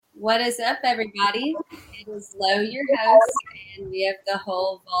What is up, everybody? It is Lo, your host, and we have the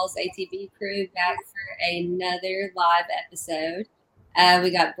whole Vols ATV crew back for another live episode.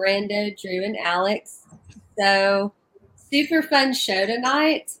 We got Brando, Drew, and Alex. So, super fun show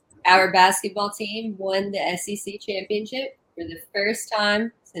tonight. Our basketball team won the SEC championship for the first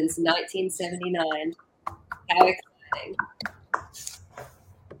time since 1979. How exciting!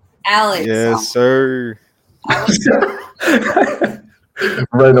 Alex, Yes, sir.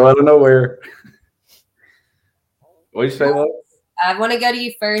 Brandon, out of nowhere. What did you say, Lo? I want to go to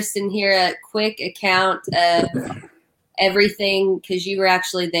you first and hear a quick account of everything because you were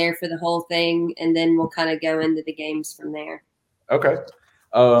actually there for the whole thing, and then we'll kind of go into the games from there. Okay.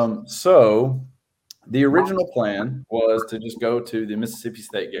 So the original plan was to just go to the Mississippi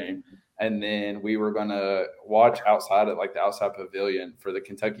State game, and then we were going to watch outside at like the outside pavilion for the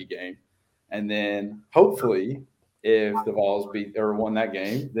Kentucky game. And then hopefully if the Vols beat or won that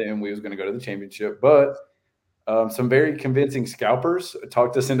game, then we was going to go to the championship. But some very convincing scalpers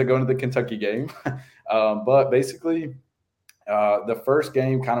talked us into going to the Kentucky game. But basically, the first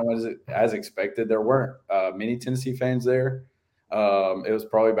game kind of was as expected. There weren't many Tennessee fans there. It was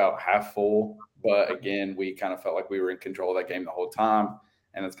probably about half full. But again, we kind of felt like we were in control of that game the whole time.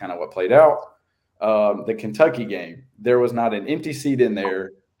 And that's kind of what played out. The Kentucky game, there was not an empty seat in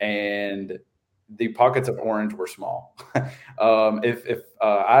there. And the pockets of orange were small. If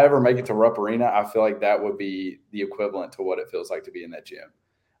I ever make it to Rupp Arena, I feel like that would be the equivalent to what it feels like to be in that gym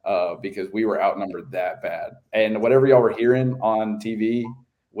because we were outnumbered that bad. And whatever y'all were hearing on TV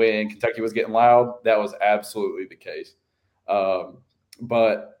when Kentucky was getting loud, that was absolutely the case.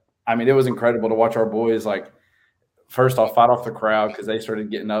 But, I mean, it was incredible to watch our boys, like, first off, fight off the crowd because they started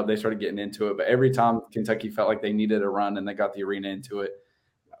getting up. They started getting into it. But every time Kentucky felt like they needed a run and they got the arena into it,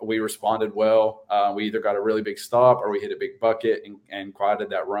 we responded well. We either got a really big stop or we hit a big bucket and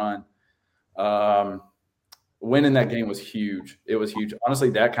quieted that run. Winning that game was huge. It was huge. Honestly,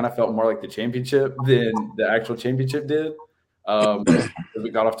 that kind of felt more like the championship than the actual championship did.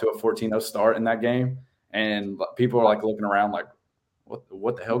 We got off to a 14-0 start in that game, and people are like looking around like,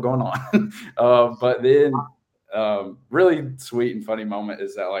 what the hell going on? But then really sweet and funny moment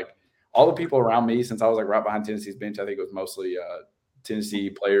is that like all the people around me, since I was like right behind Tennessee's bench, I think it was mostly Tennessee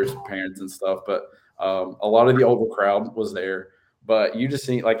players, parents, and stuff. But a lot of the older crowd was there. But you just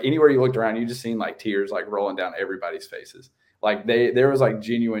seen like anywhere you looked around, you just seen like tears like rolling down everybody's faces. Like there was like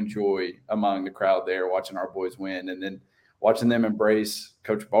genuine joy among the crowd there watching our boys win, and then watching them embrace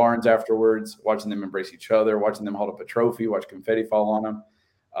Coach Barnes afterwards, watching them embrace each other, watching them hold up a trophy, watch confetti fall on them.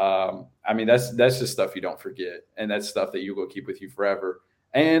 I mean, that's just stuff you don't forget, and that's stuff that you will keep with you forever.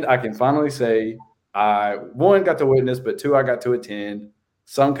 And I can finally say I, one, got to witness, but two, I got to attend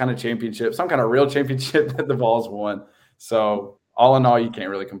some kind of championship, some kind of real championship that the Vols won. So all in all, you can't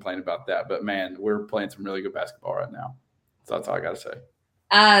really complain about that. But, man, we're playing some really good basketball right now. So that's all I got to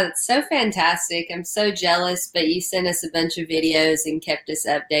say. So fantastic. I'm so jealous, but you sent us a bunch of videos and kept us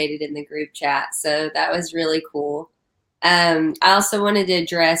updated in the group chat. So that was really cool. I also wanted to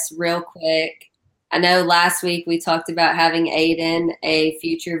address real quick. I know last week we talked about having Aiden, a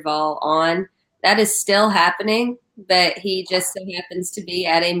future Vol, on. That is still happening, but he just so happens to be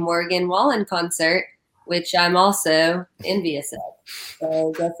at a Morgan Wallen concert, which I'm also envious of.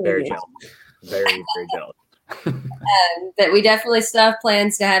 So very jealous. Very jealous. But we definitely still have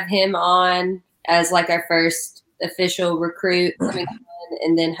plans to have him on as like our first official recruit coming on,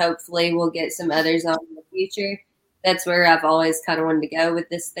 and then hopefully we'll get some others on in the future. That's where I've always kind of wanted to go with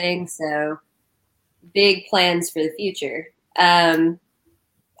this thing. So big plans for the future.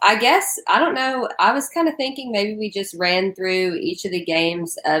 I guess, I don't know. I was kind of thinking maybe we just ran through each of the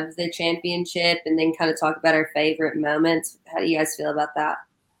games of the championship and then kind of talk about our favorite moments. How do you guys feel about that?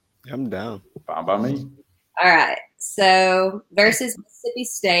 I'm down. Fine by me. All right. So versus Mississippi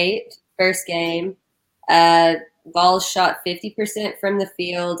State, first game, Vols shot 50% from the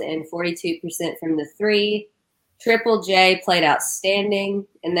field and 42% from the three. Triple J played outstanding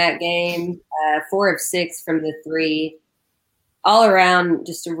in that game, 4 of 6 from the three. All around,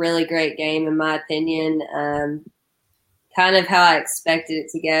 just a really great game, in my opinion. Kind of how I expected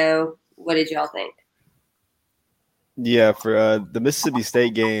it to go. What did y'all think? Yeah, for the Mississippi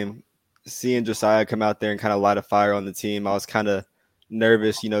State game, seeing Josiah come out there and kind of light a fire on the team, I was kind of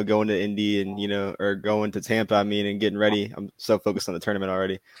nervous, going to Indy and, or going to Tampa, and getting ready. I'm so focused on the tournament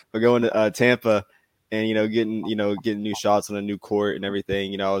already. But going to Tampa and, getting new shots on a new court and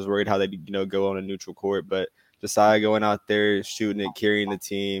everything, I was worried how they'd, go on a neutral court. But Josiah going out there, shooting it, carrying the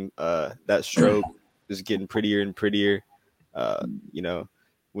team, that stroke just getting prettier and prettier.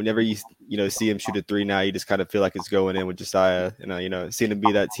 whenever you see him shoot a three now, you just kind of feel like it's going in with Josiah. And seeing him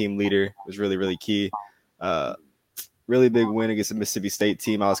be that team leader was really, really key. Really big win against the Mississippi State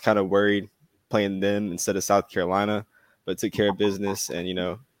team. I was kind of worried playing them instead of South Carolina, but took care of business, and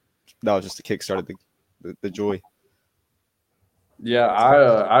that was just the kickstart of the joy. Yeah,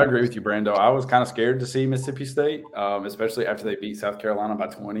 I agree with you, Brando. I was kind of scared to see Mississippi State, especially after they beat South Carolina by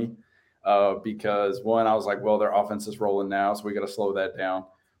 20, because one, I was like, well, their offense is rolling now, so we got to slow that down.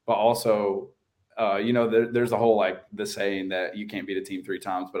 But also, there's a whole the saying that you can't beat a team 3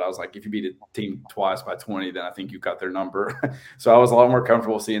 times. But I was like, if you beat a team twice by 20, then I think you got their number. So I was a lot more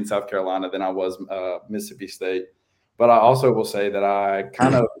comfortable seeing South Carolina than I was Mississippi State. But I also will say that I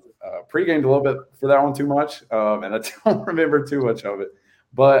kind of pre-gamed a little bit for that one too much, and I don't remember too much of it.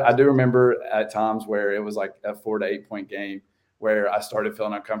 But I do remember at times where it was like a 4 to 8 point game where I started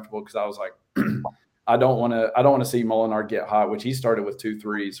feeling uncomfortable because I was like, I don't want to see Molinar get hot, which he started with 2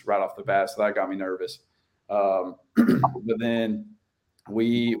 threes right off the bat, so that got me nervous. But then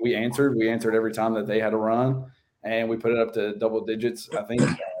we answered every time that they had a run, and we put it up to double digits. I think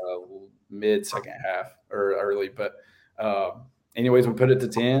mid second half or early, but. Anyways, we put it to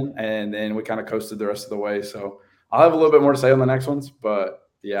 10, and then we kind of coasted the rest of the way. So I'll have a little bit more to say on the next ones. But,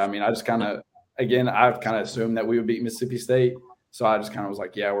 yeah, I mean, I just kind of – again, I've kind of assumed that we would beat Mississippi State. So I just kind of was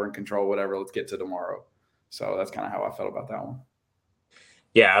like, yeah, we're in control, whatever. Let's get to tomorrow. So that's kind of how I felt about that one.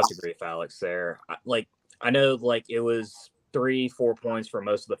 Yeah, I was agree with Alex there. I know it was 3-4 points for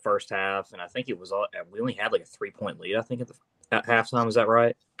most of the first half, and I think it was we only had a 3-point lead, I think, at halftime. Is that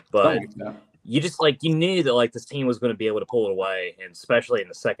right? But – you just you knew that this team was going to be able to pull it away, and especially in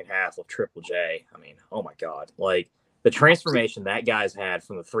the second half of Triple J. I mean, oh my God, the transformation that guy's had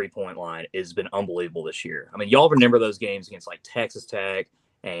from the 3-point line has been unbelievable this year. I mean, y'all remember those games against Texas Tech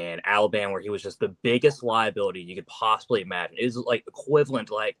and Alabama where he was just the biggest liability you could possibly imagine. It was equivalent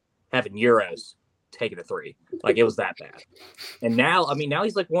to having Euros taking a 3. It was that bad. And now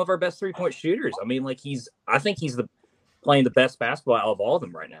he's one of our best 3-point shooters. I mean, I think he's playing the best basketball of all of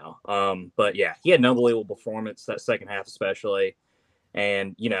them right now. But yeah, he had an unbelievable performance that second half, especially.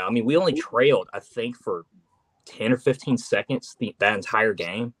 And, we only trailed, I think, for 10 or 15 seconds that entire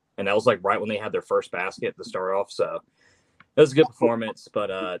game. And that was right when they had their first basket to start off. So it was a good performance,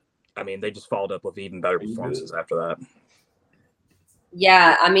 but they just followed up with even better performances after that.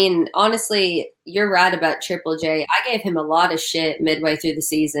 Yeah, I mean, honestly, you're right about Triple J. I gave him a lot of shit midway through the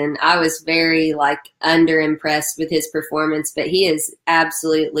season. I was very under-impressed with his performance, but he has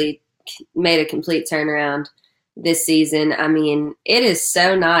absolutely made a complete turnaround this season. I mean, it is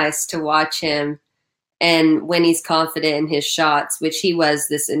so nice to watch him, and when he's confident in his shots, which he was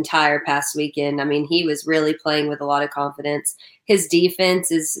this entire past weekend. I mean, he was really playing with a lot of confidence. His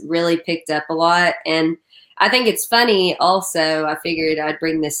defense is really picked up a lot, and I think it's funny also, I figured I'd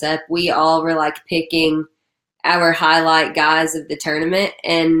bring this up. We all were picking our highlight guys of the tournament,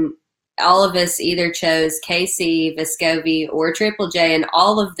 and all of us either chose Casey, Vescovi, or Triple J, and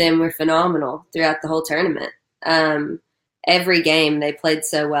all of them were phenomenal throughout the whole tournament. Every game they played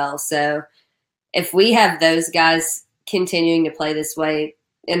so well. So if we have those guys continuing to play this way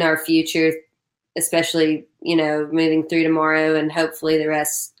in our future, especially, moving through tomorrow and hopefully the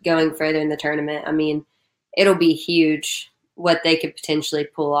rest going further in the tournament, I mean, it'll be huge what they could potentially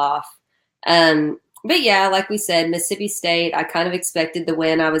pull off. But yeah, like we said, Mississippi State, I kind of expected the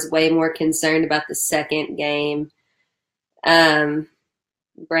win. I was way more concerned about the second game. Brando,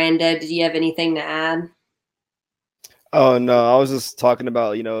 did you have anything to add? Oh, no, I was just talking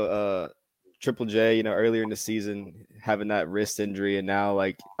about, Triple J, earlier in the season having that wrist injury, and now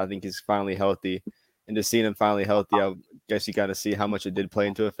I think he's finally healthy. And just seeing him finally healthy, I guess you kind of see how much it did play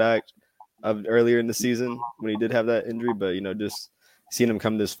into effect of earlier in the season when he did have that injury. But just seeing him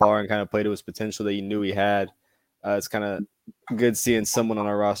come this far and kind of play to his potential that he knew he had, it's kind of good seeing someone on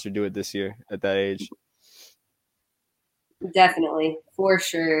our roster do it this year at that age. Definitely, for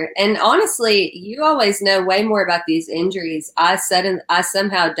sure. And honestly, you always know way more about these injuries. I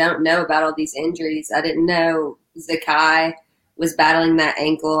somehow don't know about all these injuries. I didn't know Zakai was battling that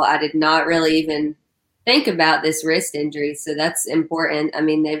ankle. I did not really even think about this wrist injury, so that's important. I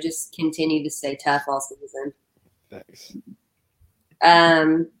mean, they've just continued to stay tough all season. Thanks.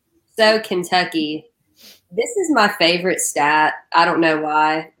 So Kentucky, this is my favorite stat. I don't know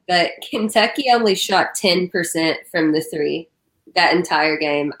why, but Kentucky only shot 10% from the 3 that entire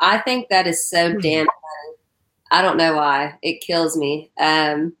game. I think that is so damn funny. I don't know why. It kills me.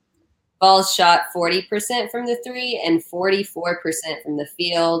 Vols shot 40% from the 3 and 44% from the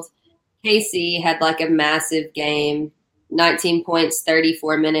field. Casey had a massive game, 19 points,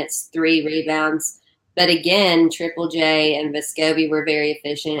 34 minutes, 3 rebounds. But again, Triple J and Vescovi were very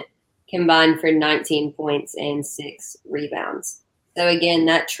efficient, combined for 19 points and 6 rebounds. So again,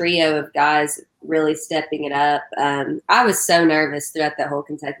 that trio of guys really stepping it up. I was so nervous throughout that whole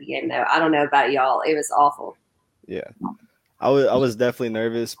Kentucky game, though. I don't know about y'all. It was awful. Yeah, I was definitely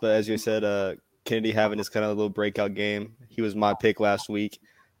nervous, but as you said, Kennedy having this kind of little breakout game. He was my pick last week.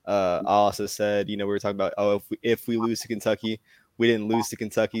 I also said, we were talking about, if we lose to Kentucky, we didn't lose to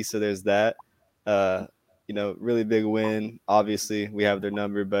Kentucky, so there's that. Really big win. Obviously, we have their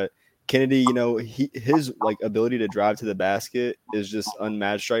number, but Kennedy, his ability to drive to the basket is just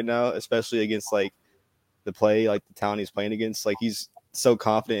unmatched right now, especially against the town he's playing against. He's so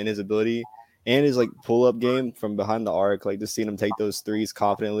confident in his ability and his pull up game from behind the arc. Just seeing him take those threes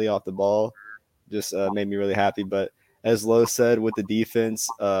confidently off the ball just made me really happy. But as Lo said, with the defense,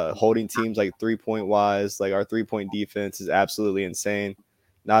 holding teams 3-point wise, our 3-point defense is absolutely insane.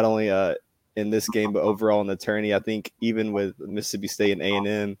 Not only in this game, but overall in the tourney. I think even with Mississippi State and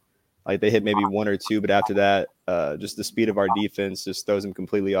A&M, they hit maybe 1 or 2, but after that, just the speed of our defense just throws them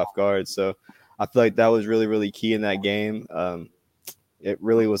completely off guard. So I feel like that was really, really key in that game. It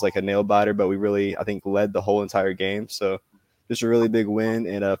really was a nail biter, but we really, I think, led the whole entire game. So just a really big win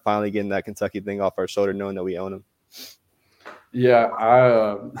and finally getting that Kentucky thing off our shoulder, knowing that we own them. Yeah,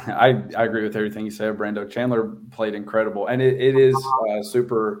 I agree with everything you said, Brando. Chandler played incredible, and it is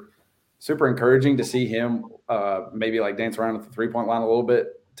super, super encouraging to see him maybe dance around at the 3-point line a little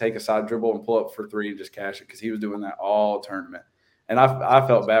bit, take a side dribble and pull up for 3 and just cash it, because he was doing that all tournament. And I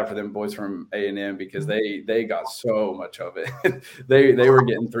felt bad for them boys from A&M because they got so much of it. they were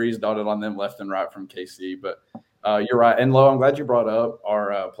getting threes dotted on them left and right from KC. But you're right. And Lo, I'm glad you brought up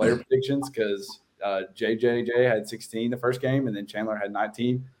our player predictions, because JJJ had 16 the first game, and then Chandler had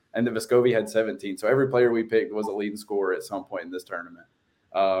 19, and then Vescovi had 17. So every player we picked was a leading scorer at some point in this tournament.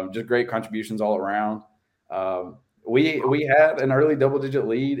 Just great contributions all around. We had an early double-digit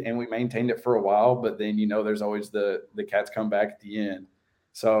lead, and we maintained it for a while. But then, there's always the Cats come back at the end.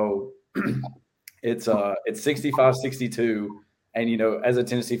 So it's 65-62, and as a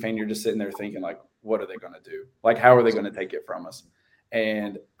Tennessee fan, you're just sitting there thinking what are they going to do? How are they going to take it from us?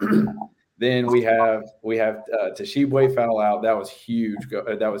 And then we have Tshiebwe foul out. That was huge.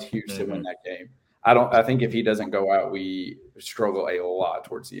 That was huge to win that game. I think if he doesn't go out, we struggle a lot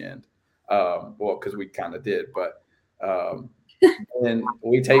towards the end. Because we kind of did, but and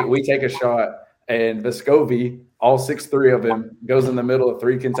we take a shot, and Vescovi, all 6'3" of him, goes in the middle of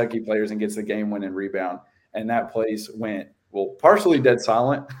 3 Kentucky players and gets the game-winning rebound. And that place went, partially dead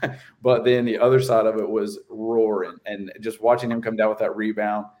silent, but then the other side of it was roaring. And just watching him come down with that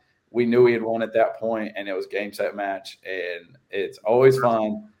rebound, we knew he had won at that point, and it was game, set, match. And it's always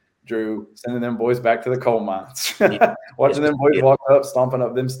fun, Drew, sending them boys back to the coal mines. Watching them boys walk up, stomping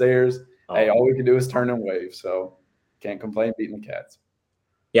up them stairs. Hey, all we can do is turn and wave, so can't complain beating the Cats.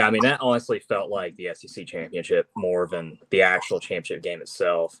 Yeah, I mean, that honestly felt like the SEC championship more than the actual championship game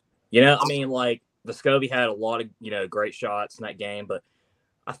itself. Vescovi had a lot of, great shots in that game, but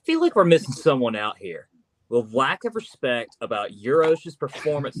I feel like we're missing someone out here. With lack of respect about Eurosh's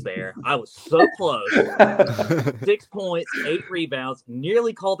performance there, I was so close. 6 points, 8 rebounds,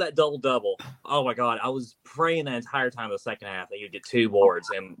 nearly called that double-double. Oh, my God. I was praying that entire time in the second half that you'd get 2 boards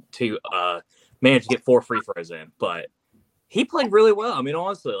and managed to get 4 free throws in. But he played really well. I mean,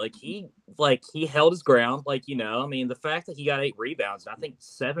 honestly, he held his ground. The fact that he got 8 rebounds, and I think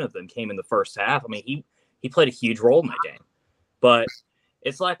 7 of them came in the first half. I mean, he played a huge role in that game. But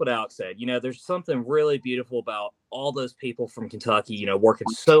it's like what Alex said. There's something really beautiful about all those people from Kentucky, working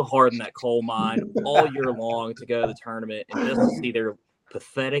so hard in that coal mine all year long to go to the tournament, and just to see their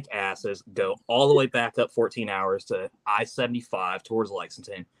pathetic asses go all the way back up 14 hours to I-75 towards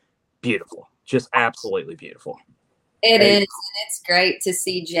Lexington. Beautiful. Just absolutely beautiful. It is, and it's great to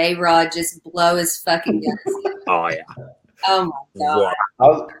see J-Rod just blow his fucking guts. Oh, yeah. Oh, my God.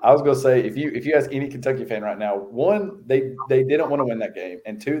 I was going to say, if you ask any Kentucky fan right now, 1, they didn't want to win that game,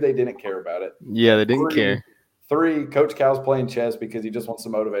 and 2, they didn't care about it. Yeah, they didn't care. 3, Coach Cal's playing chess because he just wants to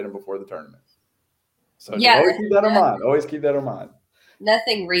motivate them before the tournament. So always keep that in mind. Always keep that in mind.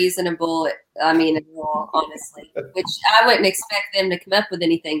 Nothing reasonable, at all, honestly, which I wouldn't expect them to come up with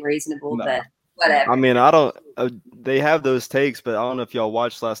anything reasonable, but whatever. I mean, they have those takes, but I don't know if y'all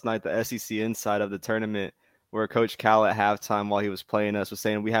watched last night the SEC Inside of the tournament, where Coach Cal at halftime while he was playing us was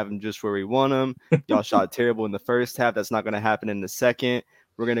saying, we have him just where we want him. Y'all shot terrible in the first half. That's not going to happen in the second.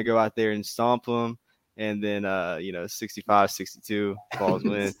 We're going to go out there and stomp them. And then, 65-62, Vols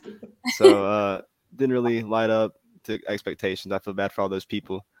win. So didn't really light up to expectations. I feel bad for all those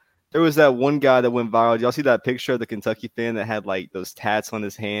people. There was that one guy that went viral. Did y'all see that picture of the Kentucky fan that had those tats on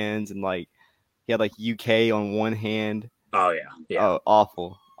his hands and He had like UK on one hand. Oh yeah. Oh,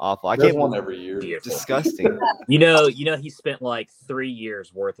 awful. I There's can't one believe every year. Beautiful. disgusting. You know, he spent like 3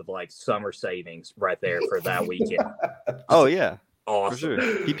 years worth of like summer savings right there for that weekend. Oh yeah, Awesome. for sure.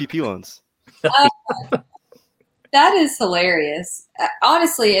 PPP loans. That is hilarious.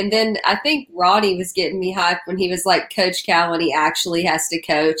 Honestly, and then I think Ronnie was getting me hyped when he was like Coach Cal when he actually has to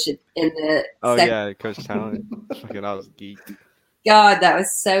coach in the Oh second. yeah, Coach Talent. Fucking, I was geeked. God, that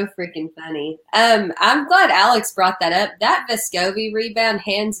was so freaking funny. I'm glad Alex brought that up. That Vescovi rebound,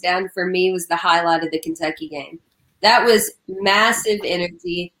 hands down for me, was the highlight of the Kentucky game. That was massive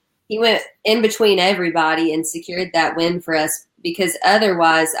energy. He went in between everybody and secured that win for us, because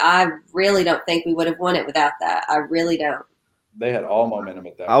otherwise I really don't think we would have won it without that. I really don't. They had all momentum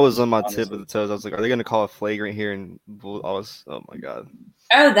at that. I was on my honestly. tip of the toes. I was like, are they going to call a flagrant here? And I was, oh my God.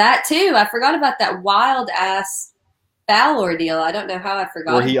 Oh, that too. I forgot about that wild ass foul ordeal. I don't know how I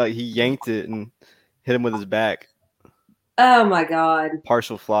forgot. Where he yanked it and hit him with his back. Oh my God.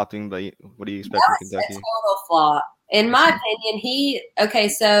 Partial flopping, but what do you expect from That's a Kentucky? total flop. In my opinion,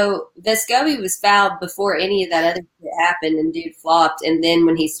 so Vescovi was fouled before any of that other shit happened, and dude flopped, and then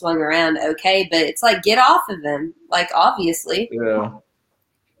when he swung around, okay, but it's like, get off of him. Like, obviously. Yeah.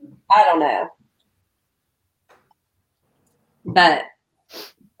 I don't know. But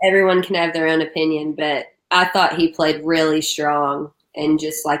everyone can have their own opinion, but I thought he played really strong and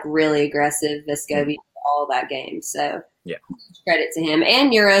just like really aggressive, Vescovi, all that game. So yeah, credit to him.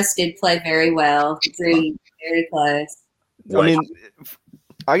 And Euros did play very well. Drew very close. I mean,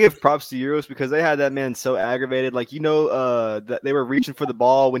 I give props to Euros because they had that man so aggravated. Like, that they were reaching for the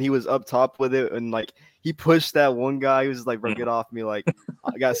ball when he was up top with it, and like he pushed that one guy. He was like, "Bro, get off me!" Like,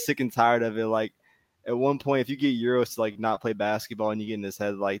 I got sick and tired of it. Like, at one point, if you get Euros to like not play basketball and you get in his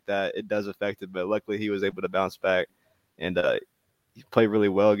head like that, it does affect it. But luckily, he was able to bounce back and he played really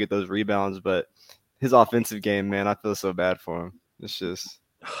well, get those rebounds. But his offensive game, man, I feel so bad for him. It's just.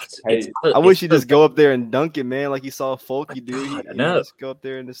 I wish he'd just go up there and dunk it, man, like you saw Folky do. Just go up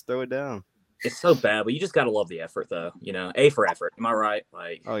there and just throw it down. It's so bad, but you just gotta love the effort, though. A for effort. Am I right?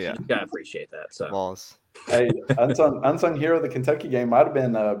 Like, oh yeah, you gotta appreciate that. So, balls. Hey, unsung hero of the Kentucky game might have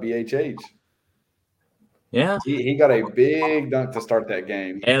been BHH. Yeah, he got a big dunk to start that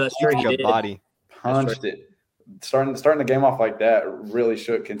game. Yeah, that's true. He did. Body punched it. Starting the game off like that really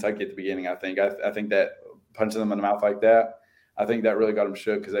shook Kentucky at the beginning. I think that punching them in the mouth like that. I think that really got them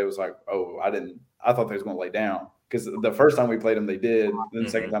shook because they was like, oh, I thought they was going to lay down, because the first time we played them, they did. Then the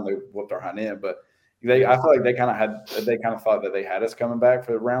second time they whooped our hind end. But I feel like they kind of thought that they had us coming back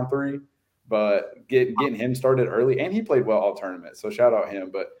for round 3, but getting him started early, and he played well all tournament. So shout out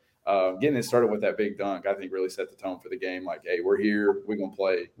him. But getting it started with that big dunk, I think really set the tone for the game. Like, hey, we're here. We're going to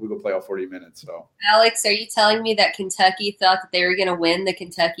play. We're going to play all 40 minutes. So Alex, are you telling me that Kentucky thought that they were going to win the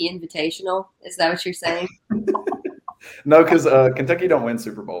Kentucky Invitational? Is that what you're saying? No, because Kentucky don't win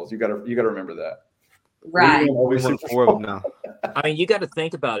Super Bowls. You got to remember that. Right. We won 4 of them now. I mean, you got to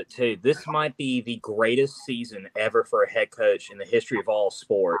think about it too. This might be the greatest season ever for a head coach in the history of all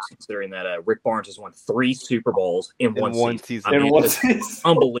sports, considering that Rick Barnes has won 3 Super Bowls in one season. I mean, it's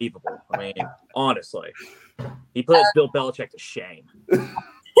unbelievable. I mean, honestly, he puts Bill Belichick to shame.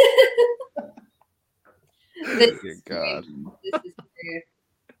 Good God. This is true.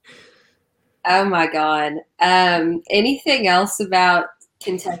 Oh my God. Anything else about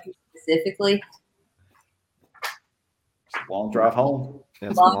Kentucky specifically? Long drive home. Yeah,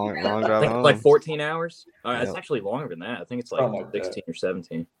 it's a long drive home. Like 14 hours. Yeah. It's actually longer than that. I think it's like 16 or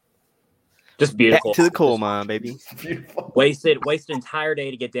 17. Just beautiful. Back to the coal mine, baby. Beautiful. Wasted entire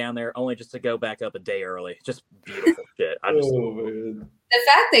day to get down there, only just to go back up a day early. Just beautiful shit. Man. The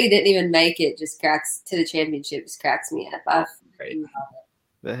fact that he didn't even make it just cracks to the championship just cracks me up.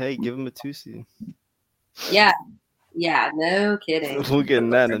 But hey, give him a 2 seed. Yeah, no kidding. We'll get in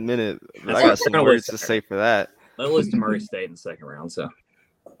that in a minute. But I got some words to say for that. They'll lose to Murray State in the second round. So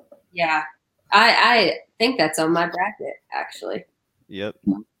Yeah, I think that's on my bracket actually. Yep.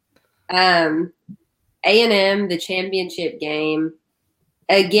 A&M, the championship game,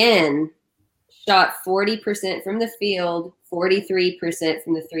 again, shot 40% from the field, 43%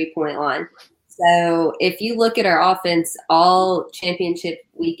 from the 3-point line. So if you look at our offense all championship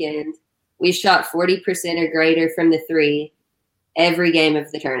weekend, we shot 40% or greater from the 3 every game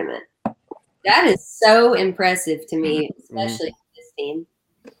of the tournament. That is so impressive to me, especially this team.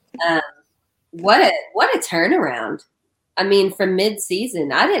 What a turnaround. I mean, from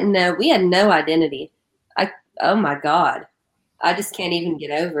mid-season, I didn't know. We had no identity. Oh, my God. I just can't even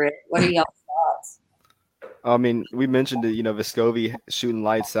get over it. What are y'all's thoughts? I mean, we mentioned it, Vescovi shooting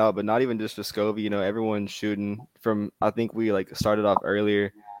lights out, but not even just Vescovi, everyone shooting from, I think we started off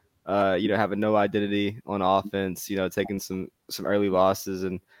earlier having no identity on offense, taking some early losses.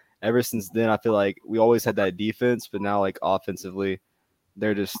 And ever since then, I feel like we always had that defense, but now like offensively,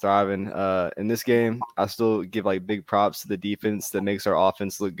 they're just thriving. In this game, I still give like big props to the defense that makes our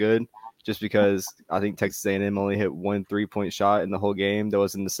offense look good. Just because I think Texas A&M only hit 1 3-point shot in the whole game. That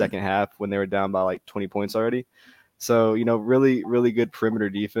was in the second half when they were down by like 20 points already. So, really, really good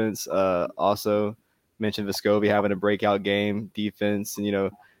perimeter defense. Also mentioned Vescovi having a breakout game defense,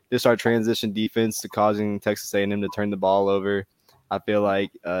 and, just our transition defense to causing Texas A&M to turn the ball over. I feel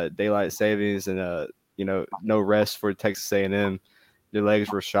like daylight savings and, no rest for Texas A&M. Their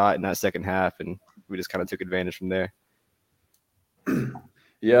legs were shot in that second half, and we just kind of took advantage from there.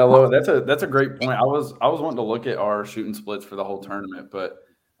 Yeah, Lo, that's a great point. I was wanting to look at our shooting splits for the whole tournament, but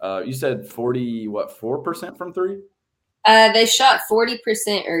you said 4% from three? They shot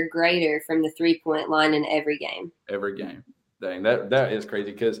 40% or greater from the 3-point line in every game. Every game. Dang, that is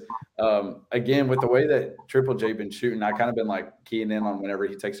crazy because, again, with the way that Triple J been shooting, I kind of been like keying in on whenever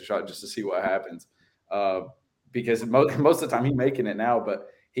he takes a shot just to see what happens. Because most of the time he's making it now, but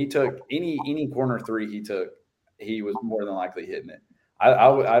he took any corner three he was more than likely hitting it.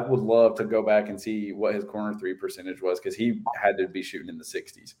 I would love to go back and see what his corner three percentage was because he had to be shooting in the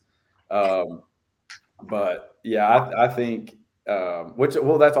 60s. But yeah, I think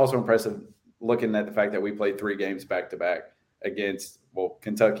that's also impressive looking at the fact that we played 3 games back to back against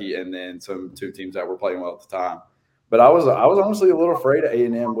Kentucky and then two teams that were playing well at the time. But I was honestly a little afraid of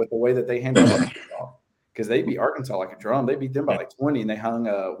A&M with the way that they handled Arkansas because they beat Arkansas like a drum. They beat them by like 20 and they hung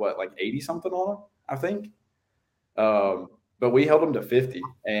 80 something on them, I think. But we held them to 50,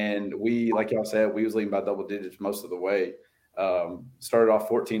 and we, like y'all said, we was leading by double digits most of the way. Started off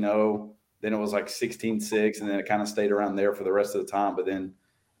 14-0, then it was like 16-6, and then it kind of stayed around there for the rest of the time. But then,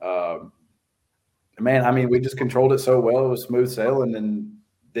 we just controlled it so well. It was smooth sailing, and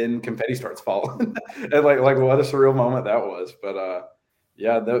then confetti starts falling. And like what a surreal moment that was. But,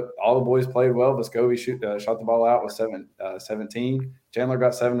 all the boys played well. Vescovi shot the ball out with 17. Chandler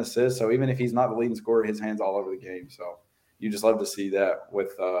got 7 assists. So even if he's not the leading scorer, his hand's all over the game. So you just love to see that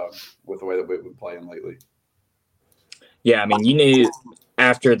with the way that we've been playing lately. Yeah, you knew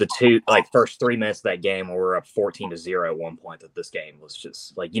after the first 3 minutes of that game, where we're up 14-0 at one point, that this game was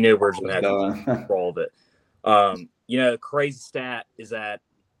just we're just going to have control of it. Crazy stat is that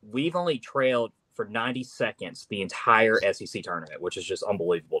we've only trailed for 90 seconds the entire SEC tournament, which is just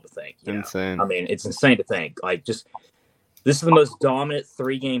unbelievable to think. Insane. It's insane to think. This is the most dominant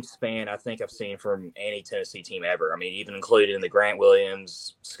 3-game span I think I've seen from any Tennessee team ever. Even included in the Grant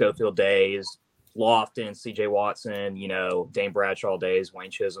Williams, Schofield days, Lofton, C.J. Watson, Dane Bradshaw days, Wayne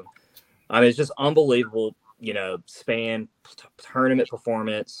Chisholm. It's just unbelievable, span, tournament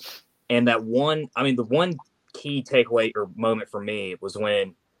performance. And that one, the one key takeaway or moment for me was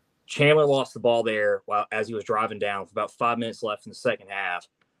when Chandler lost the ball there as he was driving down with about 5 minutes left in the second half.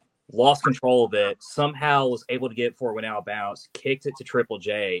 Lost control of it, somehow was able to get it before it went out of bounds, kicked it to Triple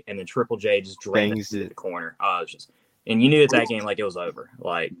J, and then Triple J just drained it to the corner. And you knew at that game it was over.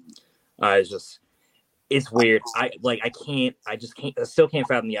 It's weird. I still can't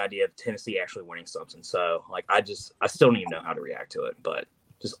fathom the idea of Tennessee actually winning something. So I still don't even know how to react to it, but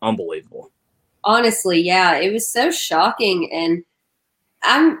just unbelievable. Honestly, yeah, it was so shocking.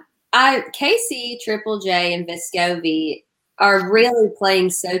 And Casey, Triple J, and Vescovi are really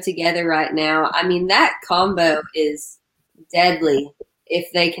playing so together right now. That combo is deadly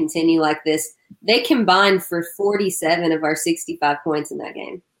if they continue like this. They combined for 47 of our 65 points in that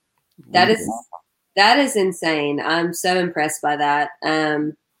game. That is insane. I'm so impressed by that.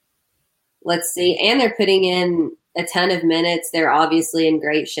 Let's see. And they're putting in a ton of minutes. They're obviously in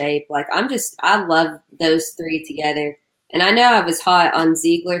great shape. I love those 3 together. And I know I was hot on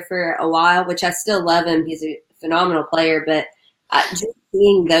Ziegler for a while, which I still love him. He's a phenomenal player, but just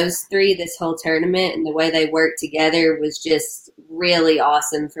seeing those 3 this whole tournament and the way they worked together was just really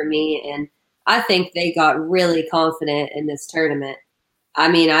awesome for me. And I think they got really confident in this tournament.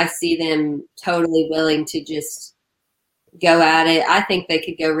 I see them totally willing to just go at it. I think they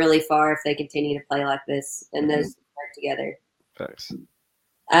could go really far if they continue to play like this and those work together. Thanks.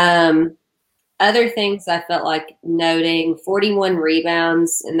 Other things I felt like noting, 41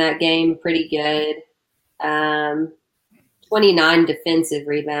 rebounds in that game, pretty good. 29 defensive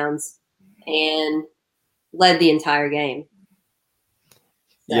rebounds and led the entire game.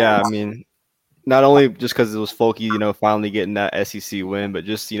 So. Yeah, not only just because it was Folky, finally getting that SEC win, but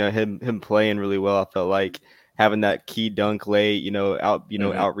just, him playing really well. I felt like having that key dunk late,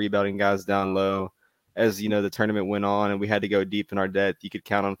 out rebounding guys down low as, the tournament went on and we had to go deep in our depth. You could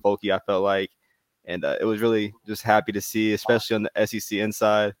count on Folky, I felt like. And it was really just happy to see, especially on the SEC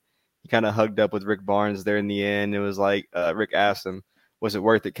inside. he kind of hugged up with Rick Barnes there in the end. It was like Rick asked him, was it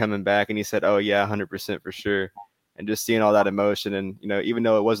worth it coming back? And he said, oh, yeah, 100% for sure. And just seeing all that emotion and, even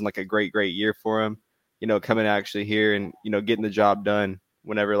though it wasn't like a great year for him, coming actually here and, getting the job done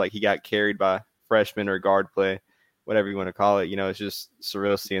whenever like he got carried by freshman or guard play, whatever you want to call it, it's just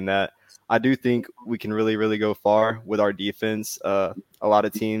surreal seeing that. I do think we can really, really go far with our defense. A lot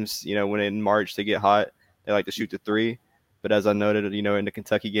of teams, when in March they get hot, they like to shoot the three. But as I noted, in the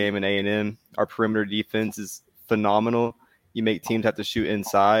Kentucky game and A&M, our perimeter defense is phenomenal. You make teams have to shoot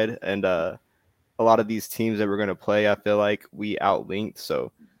inside, and a lot of these teams that we're going to play, I feel like we outlinked.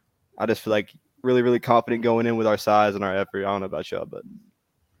 So I just feel like really, really confident going in with our size and our effort. I don't know about y'all, but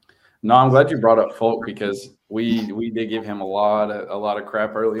no, I'm glad you brought up Folk because we did give him a lot of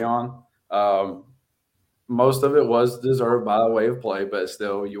crap early on. Most of it was deserved by the way of play, but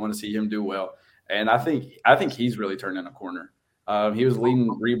still, you want to see him do well. And I think he's really turning a corner. He was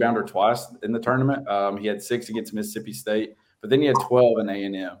leading rebounder twice in the tournament. He had 6 against Mississippi State, but then he had 12 in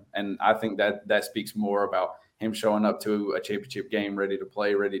A&M. And I think that speaks more about him showing up to a championship game ready to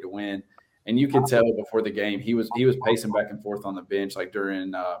play, ready to win. And you could tell before the game he was pacing back and forth on the bench like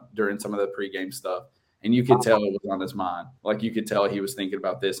during some of the pregame stuff. And you could tell it was on his mind. Like you could tell he was thinking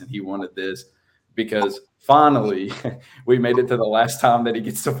about this and he wanted this because finally we made it to the last time that he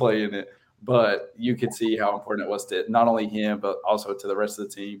gets to play in it. But you could see how important it was to not only him, but also to the rest of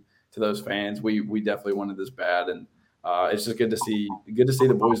the team, to those fans. We definitely wanted this bad, and it's just good to see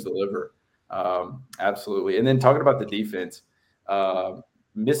the boys deliver. Absolutely. And then talking about the defense,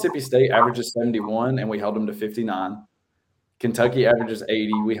 Mississippi State averages 71, and we held them to 59. Kentucky averages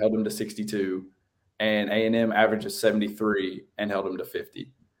 80, we held them to 62, and A&M averages 73 and held them to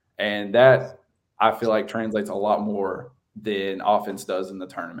 50. And that I feel like translates a lot more than offense does in the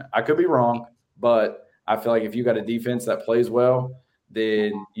tournament. I could be wrong, but I feel like if you got a defense that plays well,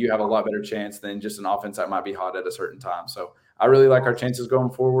 then you have a lot better chance than just an offense that might be hot at a certain time. So I really like our chances going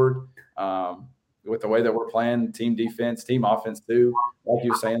forward with the way that we're playing, team defense, team offense too. Like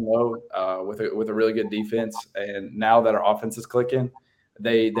you were saying, Lo, with a really good defense. And now that our offense is clicking,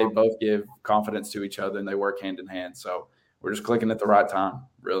 they both give confidence to each other and they work hand in hand. So we're just clicking at the right time,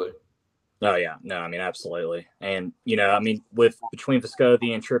 really. Oh, yeah. No, I mean, absolutely. And, with between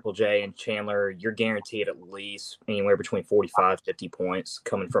Vescovi and Triple J and Chandler, you're guaranteed at least anywhere between 45, 50 points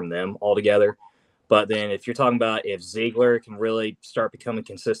coming from them altogether. But then if you're talking about if Ziegler can really start becoming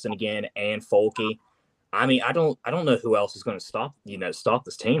consistent again and Folke, I mean, I don't know who else is going to stop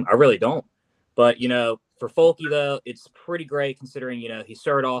this team. I really don't. But, for Folke, though, it's pretty great considering, he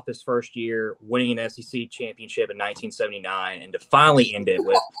started off his first year winning an SEC championship in 1979 and to finally end it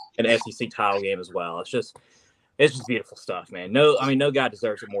with an SEC title game as well. It's just beautiful stuff, man. No guy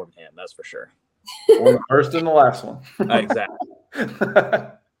deserves it more than him. That's for sure. Well, the first and the last one. Exactly.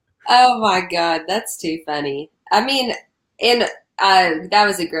 Oh, my God. That's too funny. I mean, that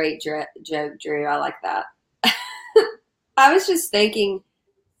was a great joke, Drew. I like that. I was just thinking,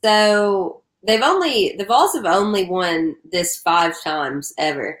 so the Vols have only won this 5 times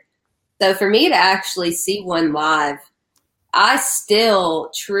ever. So for me to actually see one live, I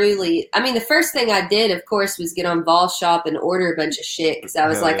still truly – I mean, the first thing I did, of course, was get on Vol Shop and order a bunch of shit because I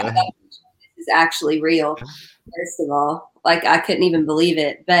was I thought this is actually real, first of all. Like, I couldn't even believe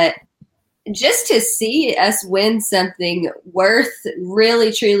it. But just to see us win something worth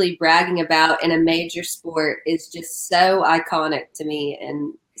really, truly bragging about in a major sport is just so iconic to me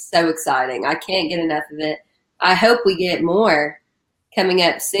and so exciting. I can't get enough of it. I hope we get more coming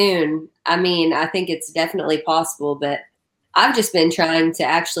up soon. I mean, I think it's definitely possible, but I've just been trying to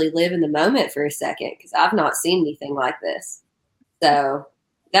actually live in the moment for a second because I've not seen anything like this. So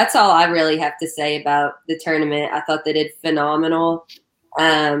that's all I really have to say about the tournament. I thought they did phenomenal.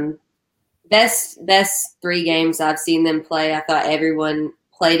 Best 3 games I've seen them play. I thought everyone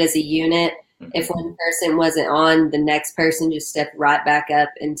played as a unit. If one person wasn't on, the next person just stepped right back up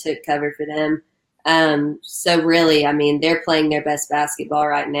and took cover for them. So really, I mean, they're playing their best basketball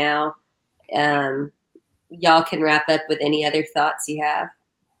right now. Y'all can wrap up with any other thoughts you have.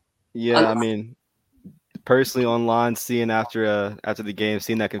 Yeah, I mean, personally online, seeing after the game,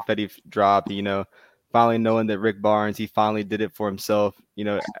 seeing that confetti drop, finally knowing that Rick Barnes, he finally did it for himself,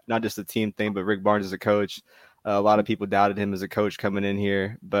 not just a team thing, but Rick Barnes as a coach. A lot of people doubted him as a coach coming in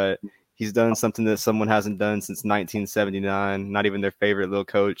here, but he's done something that someone hasn't done since 1979, not even their favorite little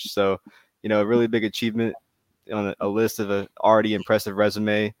coach. So, a really big achievement on a list of an already impressive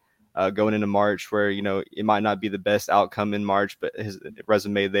resume going into March where, it might not be the best outcome in March, but his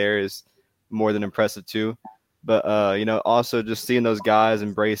resume there is more than impressive too. But, also just seeing those guys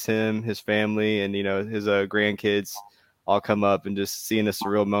embrace him, his family, and, his grandkids, all come up, and just seeing a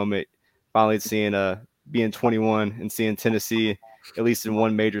surreal moment, finally seeing being 21 and seeing Tennessee, at least in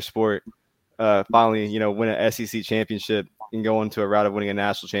one major sport, finally, you know, win an SEC championship and go into a route of winning a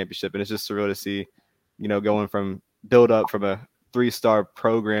national championship. And it's just surreal to see, you know, going from build up from a 3-star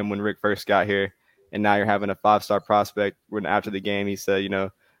program when Rick first got here, and now you're having a 5-star prospect. When after the game, he said, you know,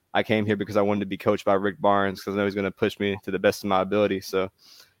 I came here because I wanted to be coached by Rick Barnes because I know he's going to push me to the best of my ability. So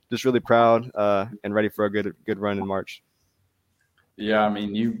just really proud and ready for a good run in March. Yeah, I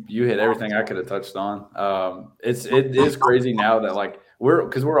mean, you hit everything I could have touched on. It is crazy now that like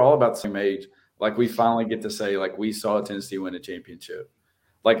we're all about the same age. Like we finally get to say like we saw Tennessee win a championship.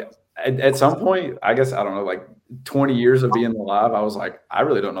 Like at some point, I guess I don't know, like 20 years of being alive, I was like, I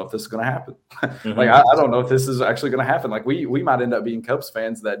really don't know if this is going to happen. Like I don't know if this is actually going to happen. Like we might end up being Cubs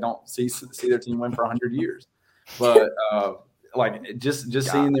fans that don't see their team win for 100 years. But like just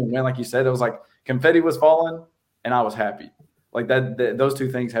seeing them win, like you said, it was like confetti was falling, and I was happy. Like that those two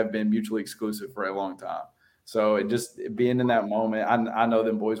things have been mutually exclusive for a long time. So it just being in that moment, I know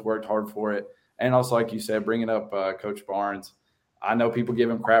them boys worked hard for it. And also, like you said, bringing up Coach Barnes, I know people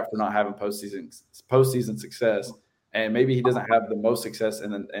give him crap for not having postseason success, and maybe he doesn't have the most success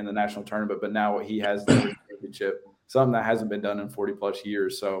in the national tournament, but now he has the championship, something that hasn't been done in 40-plus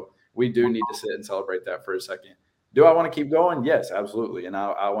years. So we do need to sit and celebrate that for a second. Do I want to keep going? Yes, absolutely. And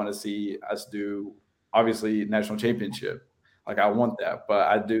I want to see us do, obviously, national championship. Like I want that, but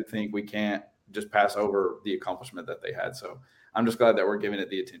I do think we can't just pass over the accomplishment that they had. So I'm just glad that we're giving it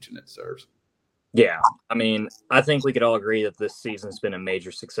the attention it deserves. Yeah, I mean, I think we could all agree that this season's been a major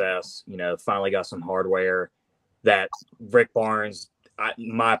success. You know, finally got some hardware that Rick Barnes,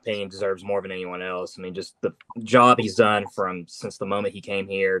 in my opinion, deserves more than anyone else. I mean, just the job he's done since the moment he came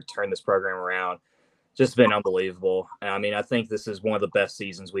here, turned this program around, just been unbelievable. And I mean, I think this is one of the best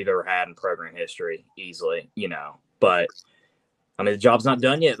seasons we've ever had in program history, easily, you know. But I mean, the job's not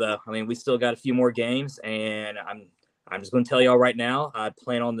done yet, though. I mean, we still got a few more games, and I'm just going to tell y'all right now, I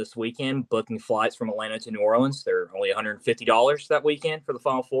plan on this weekend booking flights from Atlanta to New Orleans. They're only $150 that weekend for the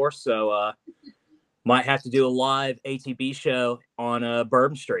Final Four, so might have to do a live ATB show on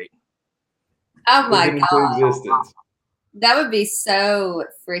Bourbon Street. Oh, my God. That would be so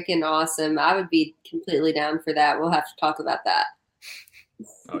freaking awesome. I would be completely down for that. We'll have to talk about that.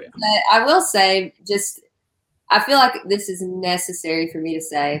 Oh, yeah. But I will say I feel like this is necessary for me to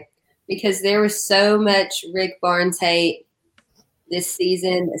say because there was so much Rick Barnes hate this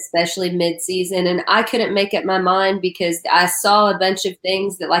season, especially mid-season, and I couldn't make up my mind because I saw a bunch of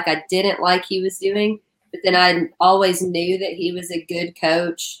things that like I didn't like he was doing, but then I always knew that he was a good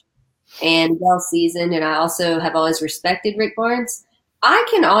coach and well-seasoned, and I also have always respected Rick Barnes. I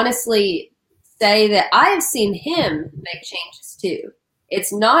can honestly say that I have seen him make changes too.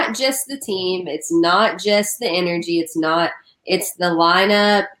 It's not just the team. It's not just the energy. It's the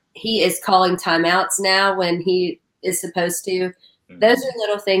lineup. He is calling timeouts now when he is supposed to. Those are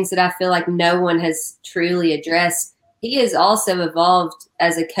little things that I feel like no one has truly addressed. He has also evolved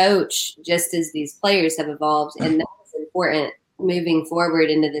as a coach just as these players have evolved, and that's important moving forward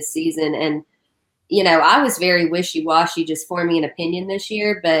into this season. And, you know, I was very wishy-washy just forming an opinion this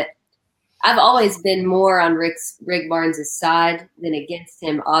year, but I've always been more on Rick Barnes' side than against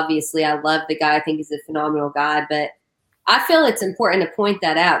him. Obviously, I love the guy. I think he's a phenomenal guy. But I feel it's important to point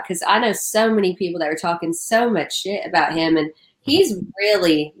that out because I know so many people that are talking so much shit about him. And he's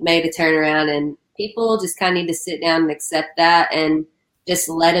really made a turnaround. And people just kind of need to sit down and accept that and just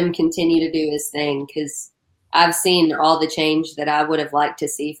let him continue to do his thing because I've seen all the change that I would have liked to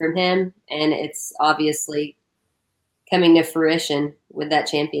see from him. And it's obviously coming to fruition with that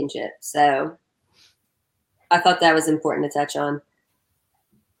championship. So I thought that was important to touch on.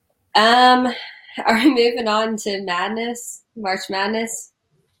 Are we moving on to March Madness?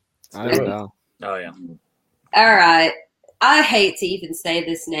 I don't know. Oh, yeah. All right. I hate to even say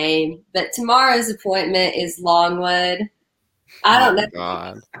this name, but tomorrow's appointment is Longwood. I don't know.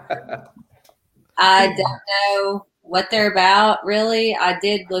 God. I don't know what they're about, really. I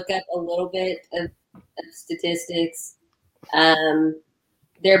did look up a little bit of statistics.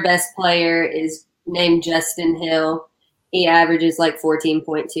 Their best player is named Justin Hill. He averages like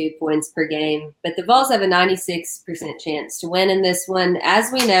 14.2 points per game. But the Vols have a 96% chance to win in this one.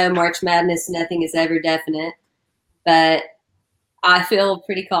 As we know, March Madness, nothing is ever definite. But I feel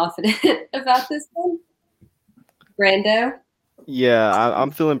pretty confident about this one. Brando? Yeah,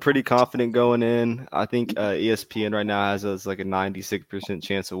 I'm feeling pretty confident going in. I think ESPN right now has us like a 96%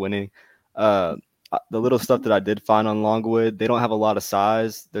 chance of winning. The little stuff that I did find on Longwood, they don't have a lot of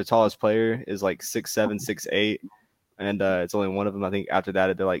size. Their tallest player is like 6'7", 6'8", and it's only one of them. I think after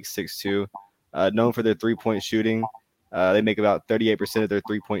that, they're like 6'2". Known for their three-point shooting. They make about 38% of their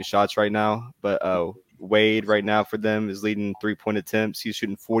 3-point shots right now. But Wade right now for them is leading 3-point attempts. He's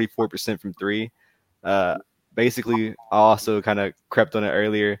shooting 44% from three. Basically, I also kind of crept on it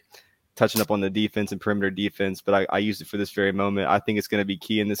earlier, touching up on the defense and perimeter defense, but I used it for this very moment. I think it's going to be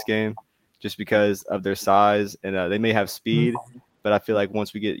key in this game just because of their size, and they may have speed, but I feel like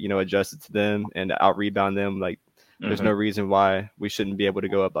once we get, adjusted to them and out-rebound them, like there's no reason why we shouldn't be able to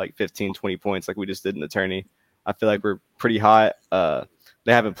go up like 15, 20 points like we just did in the tourney. I feel like we're pretty hot.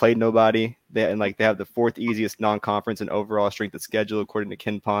 They haven't played nobody. They have the fourth easiest non-conference and overall strength of schedule according to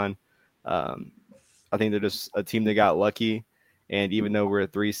KenPom. I think they're just a team that got lucky. And even though we're a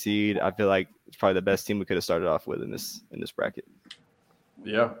 3 seed, I feel like it's probably the best team we could have started off with in this bracket.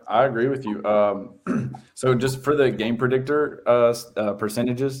 Yeah, I agree with you. So just for the game predictor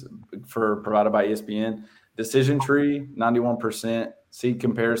percentages provided by ESPN, decision tree 91%, seed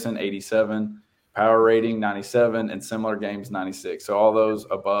comparison 87, power rating 97, and similar games 96. So all those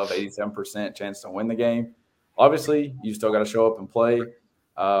above 87% chance to win the game. Obviously, you still got to show up and play.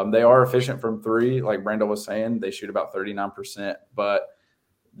 They are efficient from three, like Brando was saying. They shoot about 39%, but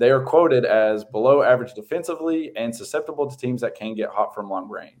they are quoted as below average defensively and susceptible to teams that can get hot from long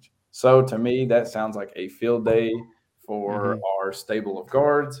range. So to me, that sounds like a field day for our stable of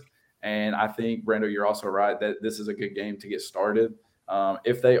guards. And I think, Brando, you're also right that this is a good game to get started.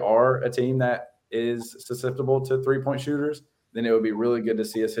 If they are a team that is susceptible to 3-point shooters, then it would be really good to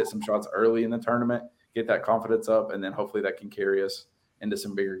see us hit some shots early in the tournament, get that confidence up, and then hopefully that can carry us into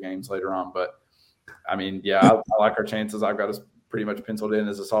some bigger games later on. But, I mean, yeah, I like our chances. I've got us pretty much penciled in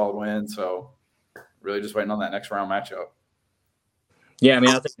as a solid win. So really just waiting on that next round matchup. Yeah, I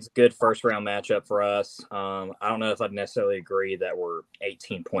mean, I think it's a good first-round matchup for us. I don't know if I'd necessarily agree that we're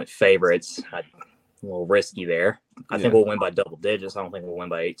 18-point favorites. A little risky there. I think we'll win by double digits. I don't think we'll win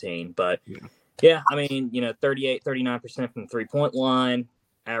by 18. But, yeah, I mean, 38, 39% from the three-point line,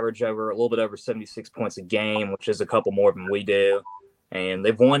 average over a little bit over 76 points a game, which is a couple more than we do. And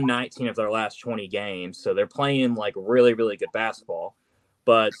they've won 19 of their last 20 games. So they're playing, like, really, really good basketball.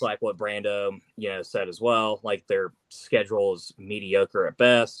 But it's like what Brando, said as well. Like, their schedule is mediocre at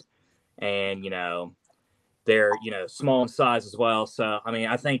best. And, they're, small in size as well. So, I mean,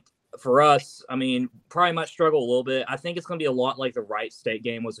 I think for us, probably might struggle a little bit. I think it's going to be a lot like the Wright State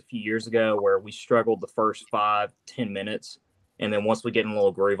game was a few years ago where we struggled the first 5-10 minutes. And then once we get in a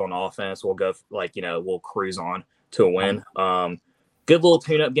little groove on offense, we'll go, we'll cruise on to a win. Good little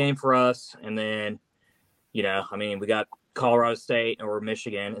tune-up game for us. And then, we got Colorado State or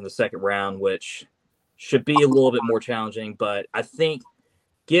Michigan in the second round, which should be a little bit more challenging. But I think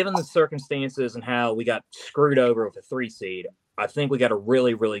given the circumstances and how we got screwed over with a 3 seed, I think we got a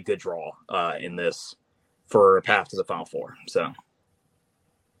really, really good draw in this for a path to the Final Four. So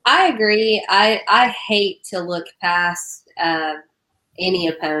I agree. I hate to look past any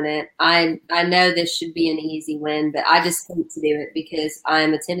opponent. I know this should be an easy win, but I just hate to do it because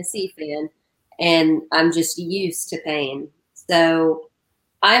I'm a Tennessee fan and I'm just used to pain. So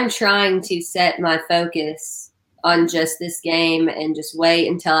I'm trying to set my focus on just this game and just wait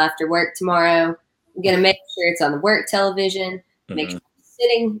until after work tomorrow. I'm going to make sure it's on the work television, make sure I'm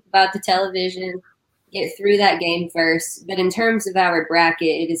sitting by the television, get through that game first. But in terms of our bracket,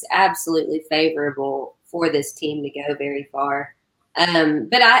 it is absolutely favorable for this team to go very far.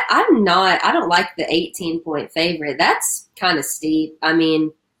 But I don't like the 18-point favorite. That's kind of steep. I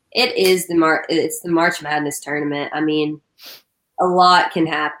mean, it is it's the March Madness tournament. I mean, a lot can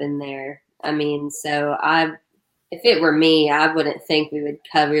happen there. I mean, so if it were me, I wouldn't think we would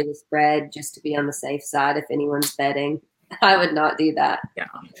cover the spread just to be on the safe side. If anyone's betting, I would not do that. Yeah,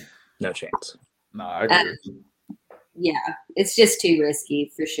 no chance. No, I agree. Yeah, it's just too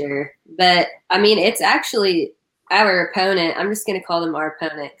risky for sure. But I mean, it's actually our opponent. I'm just going to call them our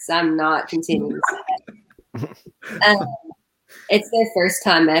opponent because I'm not continuing to say it. It's their first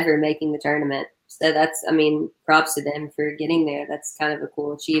time ever making the tournament. So that's, props to them for getting there. That's kind of a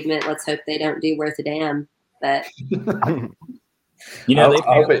cool achievement. Let's hope they don't do worth a damn. But I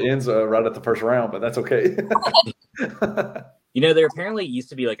hope it ends right at the first round, but that's okay. There apparently used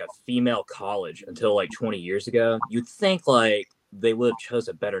to be like a female college until like 20 years ago. You'd think like they would have chose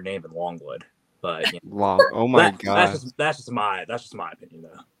a better name than Longwood, but Long. Oh my god, that's just my opinion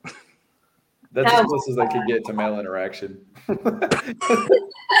though. That's as close as they could get to male interaction. Good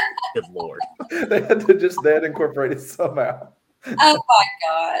Lord. They had incorporated somehow. Oh my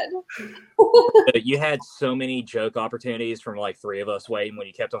god. You had so many joke opportunities from like 3 of us waiting when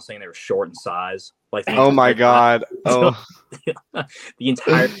you kept on saying they were short in size. Like, oh my god. Oh. The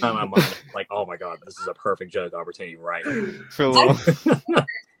entire time I'm like, oh my god, this is a perfect joke opportunity right here. For long.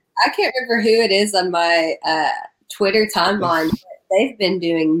 I can't remember who it is on my Twitter timeline. They've been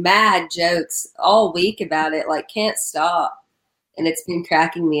doing mad jokes all week about it, like can't stop. And it's been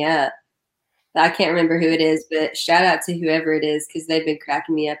cracking me up. I can't remember who it is, but shout out to whoever it is because they've been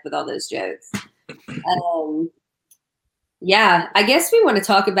cracking me up with all those jokes. Yeah, I guess we want to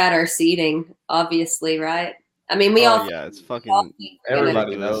talk about our seating, obviously, right? I mean, we all. Yeah, it's fucking.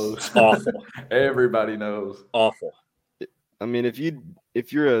 Everybody knows. Awful. Everybody knows. Awful. I mean, if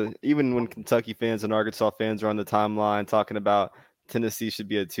you're even when Kentucky fans and Arkansas fans are on the timeline talking about Tennessee should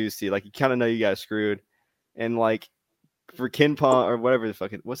be a 2 seed, like you kind of know you got screwed, and like for Ken Pom or whatever the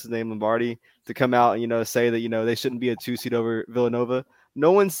fuck what's his name, Lombardi, to come out and say that they shouldn't be a 2 seed over Villanova.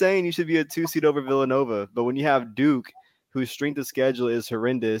 No one's saying you should be a 2 seed over Villanova, but when you have Duke, whose strength of schedule is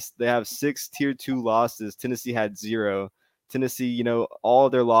horrendous, they have 6 tier 2 losses. Tennessee had 0. Tennessee, all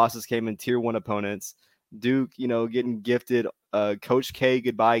of their losses came in tier 1 opponents. Duke, getting gifted Coach K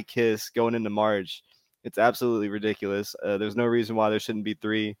goodbye kiss going into March. It's absolutely ridiculous. There's no reason why there shouldn't be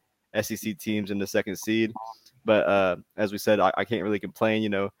 3 SEC teams in the 2nd seed. But as we said, I can't really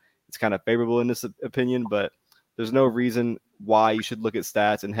complain. It's kind of favorable in this opinion, but there's no reason why you should look at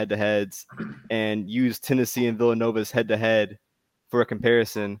stats and head-to-heads and use Tennessee and Villanova's head-to-head for a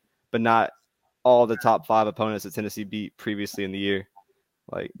comparison, but not all the top 5 opponents that Tennessee beat previously in the year.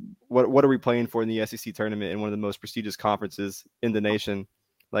 Like, what are we playing for in the SEC tournament in one of the most prestigious conferences in the nation?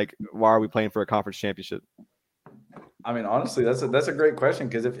 Like, why are we playing for a conference championship? I mean, honestly, that's a great question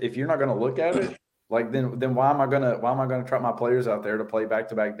because if you're not going to look at it, like then why am I gonna trot my players out there to play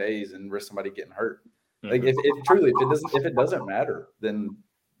back-to-back days and risk somebody getting hurt? Like if it doesn't matter, then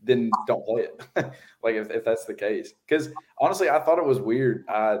don't play it. Like if that's the case, because honestly, I thought it was weird.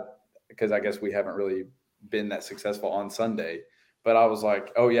 Because I guess we haven't really been that successful on Sunday. But I was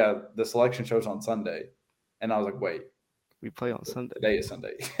like, oh, yeah, the selection show's on Sunday. And I was like, wait. We play on Sunday. Today is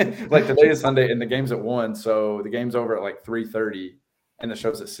Sunday. Like, today is Sunday, and the game's at 1. So the game's over at, like, 3:30, and the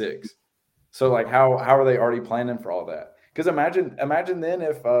show's at 6. So, like, how are they already planning for all that? Because imagine then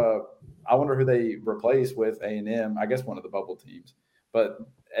if I wonder who they replace with A&M. I guess one of the bubble teams. But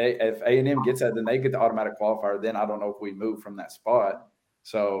if A&M gets that, then they get the automatic qualifier. Then I don't know if we move from that spot.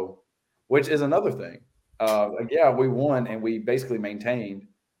 So, which is another thing. Yeah, we won and we basically maintained.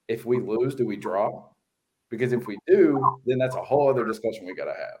 If we lose, do we draw? Because if we do, then that's a whole other discussion we got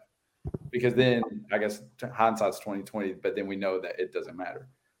to have. Because then I guess hindsight's 20/20, but then we know that it doesn't matter.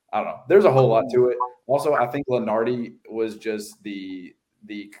 I don't know. There's a whole lot to it. Also, I think Lunardi was just the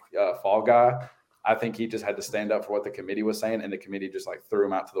fall guy. I think he just had to stand up for what the committee was saying, and the committee just like threw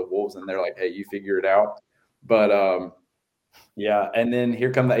him out to the wolves, and they're like, "Hey, you figure it out." But yeah, and then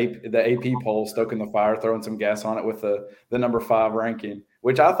here come the AP poll, stoking the fire, throwing some gas on it with the number 5 ranking,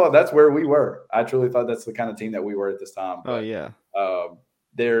 which I thought that's where we were. I truly thought that's the kind of team that we were at this time. But, yeah.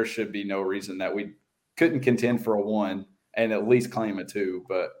 There should be no reason that we couldn't contend for a 1 and at least claim a 2.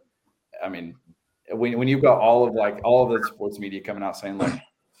 But I mean, when you've got all of the sports media coming out saying like,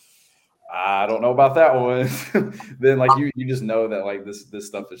 I don't know about that one, then like you just know that like this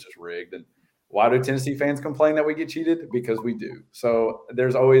stuff is just rigged. And why do Tennessee fans complain that we get cheated? Because we do. So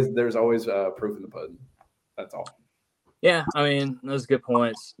there's always proof in the pudding. That's all. Yeah, I mean, those are good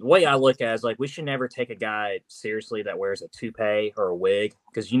points. The way I look at it is like we should never take a guy seriously that wears a toupee or a wig,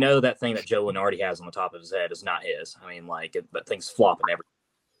 because that thing that Joe Lunardi has on the top of his head is not his. I mean, like that thing's flopping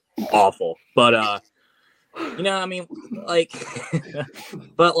everything. Awful. But I mean, like,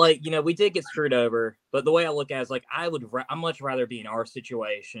 but like, we did get screwed over. But the way I look at it is like, I'm much rather be in our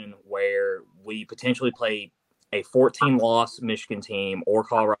situation where we potentially play a 14-loss Michigan team or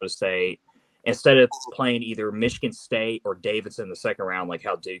Colorado State instead of playing either Michigan State or Davidson in the second round, like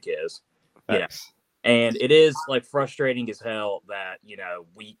how Duke is. Thanks. And it is like frustrating as hell that,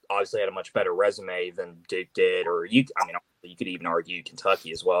 we obviously had a much better resume than Duke did, or you could even argue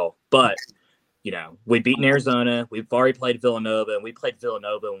Kentucky as well. But, we've beaten Arizona. We've already played Villanova, and we played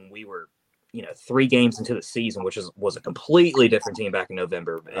Villanova when we were, 3 games into the season, which was a completely different team back in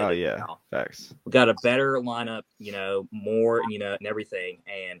November. Oh, yeah. Thanks. We got a better lineup, more, and everything.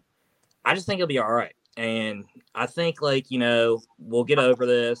 And I just think it'll be all right. And I think, like, we'll get over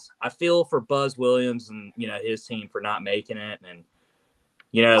this. I feel for Buzz Williams and, his team for not making it. And,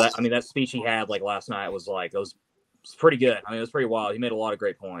 that speech he had, like, last night was, like, it was pretty good. I mean, it was pretty wild. He made a lot of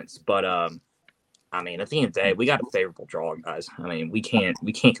great points. But, at the end of the day, we got a favorable draw, guys. I mean, we can't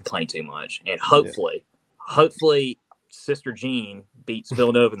complain too much. And hopefully, Sister Jean beats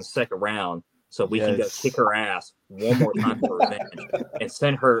Villanova in the second round so we can go kick her ass one more time for revenge and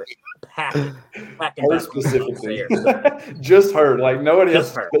send her packing back specifically. Upstairs. Just her, like nobody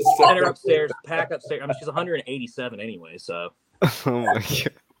else. Send her upstairs, pack upstairs. I mean, she's 187 anyway, so. Oh my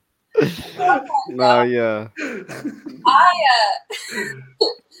god. No, yeah.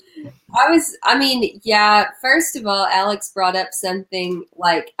 First of all, Alex brought up something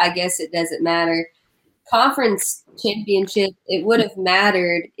like, I guess it doesn't matter. Conference championship, it would have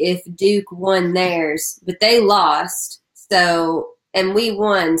mattered if Duke won theirs, but they lost. So, and we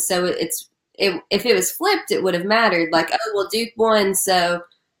won. So if it was flipped, it would have mattered. Like, oh, well, Duke won, so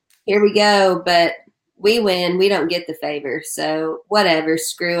here we go. But we win. We don't get the favor. So whatever,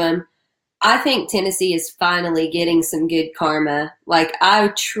 screw them. I think Tennessee is finally getting some good karma. Like, I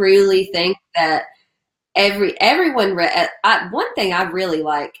truly think that everyone. One thing I really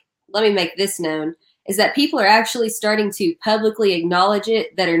like. Let me make this known. Is that people are actually starting to publicly acknowledge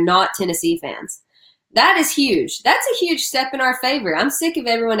it that are not Tennessee fans. That is huge. That's a huge step in our favor. I'm sick of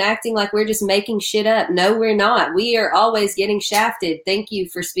everyone acting like we're just making shit up. No, we're not. We are always getting shafted. Thank you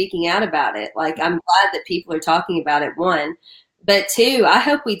for speaking out about it. Like, I'm glad that people are talking about it, one. But two, I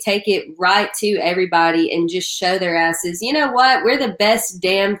hope we take it right to everybody and just show their asses, you know what? We're the best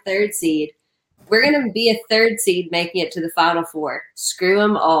damn third seed. We're going to be a third seed making it to the Final Four. Screw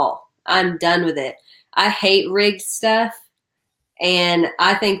them all. I'm done with it. I hate rigged stuff, and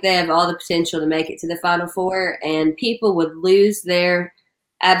I think they have all the potential to make it to the Final Four, and people would lose their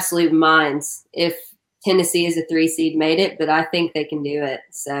absolute minds if Tennessee as a 3 seed made it, but I think they can do it.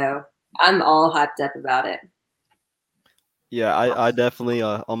 So I'm all hyped up about it. Yeah, I definitely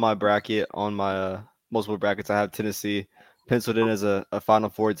on my bracket, on my multiple brackets, I have Tennessee penciled in as a Final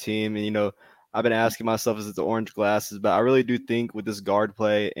Four team, and I've been asking myself, is it the orange glasses? But I really do think with this guard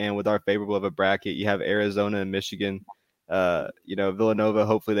play and with our favorable of a bracket, you have Arizona and Michigan. Villanova,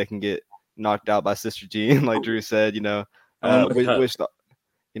 hopefully they can get knocked out by Sister Jean, like Drew said.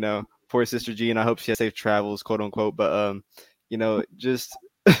 Poor Sister Jean. I hope she has safe travels, quote unquote. But just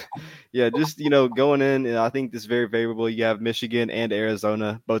going in, and I think this is very favorable. You have Michigan and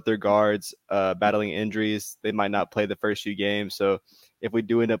Arizona, both their guards battling injuries. They might not play the first few games, so if we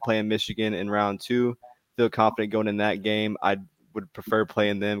do end up playing Michigan in round 2, feel confident going in that game. I would prefer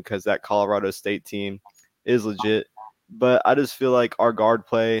playing them because that Colorado State team is legit. But I just feel like our guard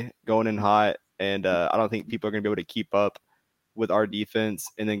play going in hot, and I don't think people are going to be able to keep up with our defense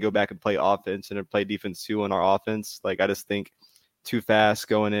and then go back and play offense and then play defense too on our offense. Like, I just think too fast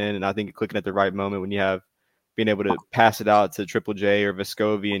going in, and I think clicking at the right moment when you have being able to pass it out to Triple J or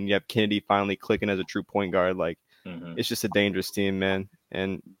Vescovi and you have Kennedy finally clicking as a true point guard. Like, it's just a dangerous team, man.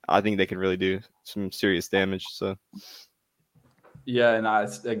 And I think they can really do some serious damage. So, yeah. And I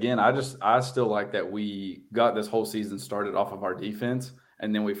still like that we got this whole season started off of our defense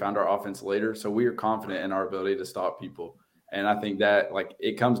and then we found our offense later. So we are confident in our ability to stop people. And I think that, like,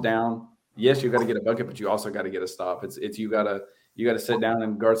 it comes down, yes, you got to get a bucket, but you also got to get a stop. It's you got to sit down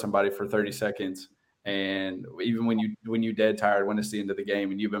and guard somebody for 30 seconds. And even when you dead tired, when it's the end of the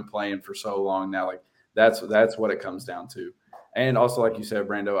game and you've been playing for so long now, like, that's what it comes down to. And also, like you said,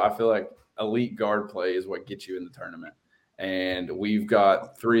 Brando, I feel like elite guard play is what gets you in the tournament. And we've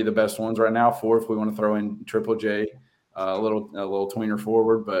got 3 of the best ones right now, 4 if we want to throw in Triple J, a little tweener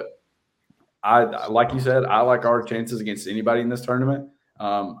forward. But like you said, I like our chances against anybody in this tournament.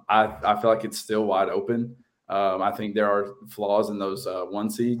 I feel like it's still wide open. I think there are flaws in those 1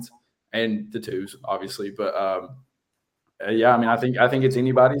 seeds and the 2s, obviously. But yeah, I mean, I think it's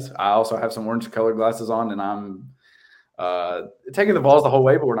anybody's. I also have some orange colored glasses on, and I'm taking the balls the whole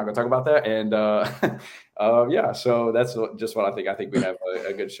way, but we're not going to talk about that. And yeah, so that's just what I think. I think we have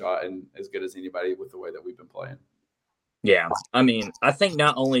a good shot and as good as anybody with the way that we've been playing. Yeah, I mean, I think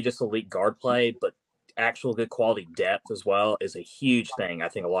not only just elite guard play, but actual good quality depth as well is a huge thing. I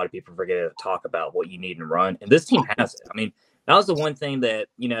think a lot of people forget to talk about what you need in run, and this team has it. I mean, that was the one thing that,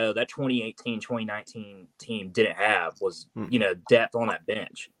 that 2018, 2019 team didn't have was, depth on that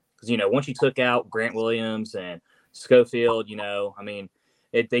bench. Because, once you took out Grant Williams and Schofield, I mean,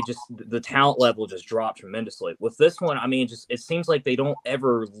 the talent level just dropped tremendously. With this one, I mean, it seems like they don't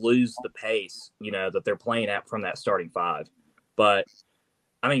ever lose the pace, that they're playing at from that starting 5. But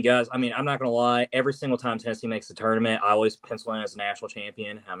I mean, guys, I'm not going to lie. Every single time Tennessee makes the tournament, I always pencil in as a national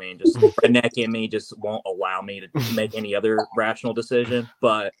champion. I mean, just redneck in me just won't allow me to make any other rational decision.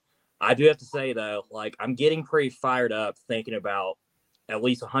 But I do have to say, though, like, I'm getting pretty fired up thinking about at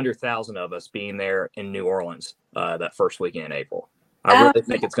least 100,000 of us being there in New Orleans that first weekend in April. I really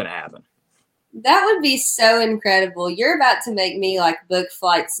think it's going to happen. That would be so incredible. You're about to make me like book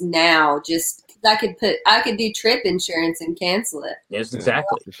flights now. Just I could do trip insurance and cancel it. Yes,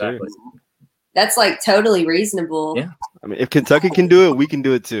 exactly. Sure. That's like totally reasonable. Yeah. I mean, if Kentucky can do it, we can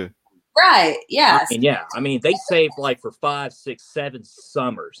do it too. Right. Yeah. I mean, they saved like for 5, 6, 7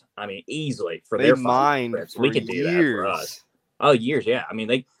 summers. I mean, easily for their mind trips. We could do that for us. Oh, years. Yeah. I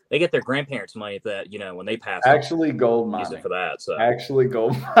mean, they get their grandparents' money that, you know, when they pass. Actually, gold use mining it for that. So actually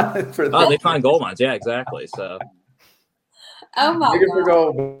gold mining for that. oh, they find gold mines. Yeah, exactly. So Oh my Dig it for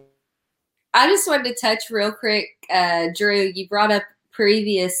god! gold. I just wanted to touch real quick, Drew. You brought up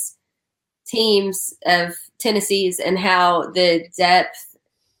previous teams of Tennessee's and how the depth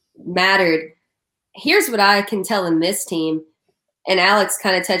mattered. Here's what I can tell in this team, and Alex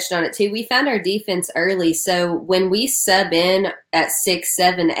kind of touched on it too. We found our defense early, so when we sub in at 6,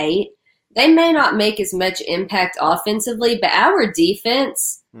 7, 8, they may not make as much impact offensively, but our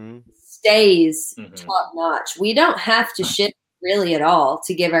defense stays top notch. We don't have to shift really at all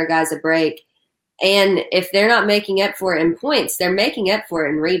to give our guys a break. And if they're not making up for it in points, they're making up for it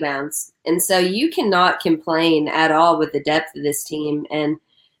in rebounds. And so you cannot complain at all with the depth of this team. And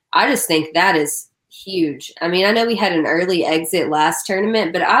I just think that is huge. I mean, I know we had an early exit last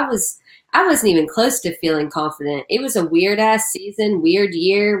tournament, but I wasn't even close to feeling confident. It was a weird ass season, weird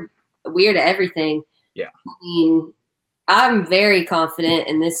year, weird everything. Yeah. I mean, I'm very confident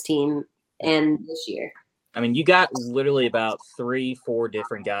in this team and this year. I mean, you got literally about 3-4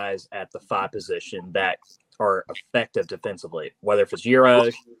 different guys at the 5 position that are effective defensively, whether if it's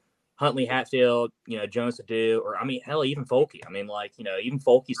Euros, Huntley Hatfield, you know, Jonas Adu, or I mean, hell, even Folke. I mean, like, you know, even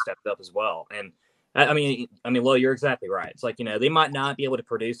Folke stepped up as well. And I mean, Lo, you're exactly right. It's like, you know, they might not be able to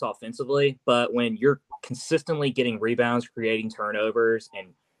produce offensively, but when you're consistently getting rebounds, creating turnovers,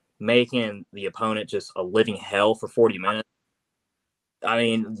 and making the opponent just a living hell for 40 minutes, I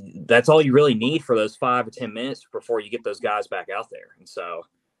mean, that's all you really need for those 5 or 10 minutes before you get those guys back out there. And so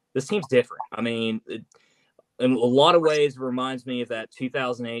this team's different. I mean, in a lot of ways, it reminds me of that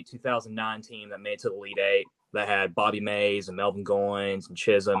 2008, 2009 team that made it to the Elite Eight that had Bobby Mays and Melvin Goins and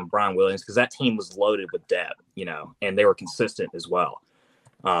Chisholm and Brian Williams, because that team was loaded with depth, you know, and they were consistent as well.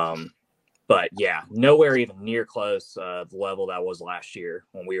 But, yeah, nowhere even near close the level that was last year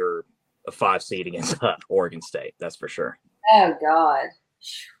when we were a 5 seed against Oregon State. That's for sure. Oh, God.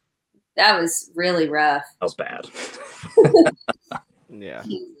 That was really rough. That was bad. Yeah.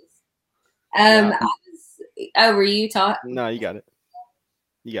 Were you talking? No, you got it.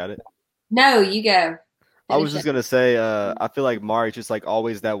 You got it. No, you go. I was just gonna say, I feel like Mari's just like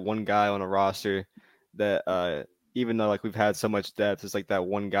always that one guy on a roster that even though like we've had so much depth, it's like that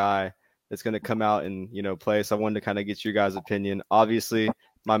one guy that's gonna come out and, you know, play. So I wanted to kind of get your guys' opinion. Obviously,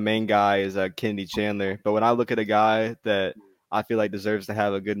 my main guy is Kennedy Chandler, but when I look at a guy that I feel like deserves to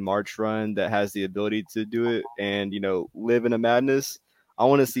have a good March run, that has the ability to do it and, you know, live in a madness, I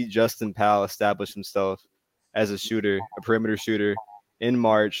want to see Justin Powell establish himself as a shooter, a perimeter shooter in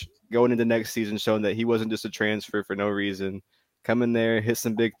March, going into next season, showing that he wasn't just a transfer for no reason. Come in there, hit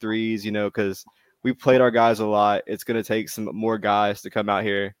some big threes, you know, because we played our guys a lot. It's going to take some more guys to come out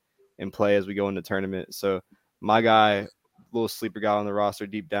here and play as we go into the tournament. So my guy, little sleeper guy on the roster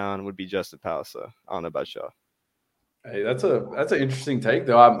deep down, would be Justin Powell. So I don't know about y'all. Hey, that's an interesting take,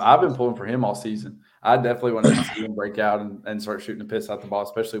 though. I've been pulling for him all season. I definitely want to see him break out and start shooting the piss out the ball,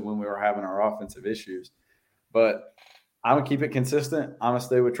 especially when we were having our offensive issues. But I'm going to keep it consistent. I'm going to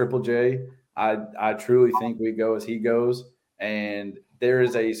stay with Triple J. I truly think we go as he goes. And there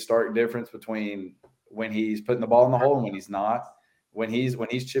is a stark difference between when he's putting the ball in the hole and when he's not. When he's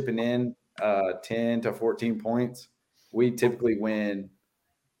chipping in 10 to 14 points, we typically win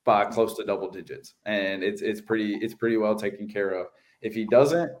by close to double digits. And it's pretty well taken care of. If he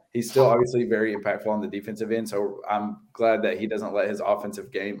doesn't, he's still obviously very impactful on the defensive end. So I'm glad that he doesn't let his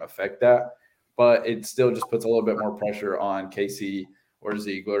offensive game affect that. But it still just puts a little bit more pressure on Casey or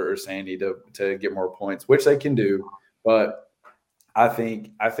Ziegler or Sandy to get more points, which they can do. But I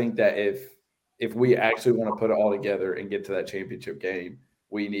think that if we actually want to put it all together and get to that championship game,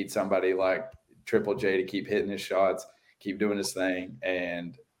 we need somebody like Triple J to keep hitting his shots, keep doing his thing,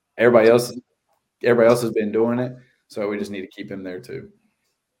 and everybody else has been doing it. So we just need to keep him there too.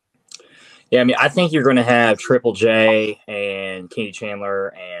 Yeah, I mean, I think you're going to have Triple J and Kennedy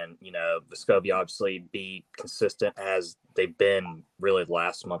Chandler and, you know, Vescovi obviously be consistent as they've been really the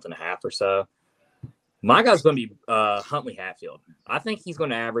last month and a half or so. My guy's going to be Huntley Hatfield. I think he's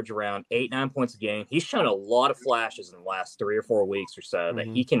going to average around 8-9 points a game. He's shown a lot of flashes in the last 3 or 4 weeks or so that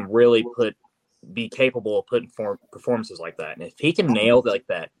he can really be capable of putting performances like that. And if he can nail like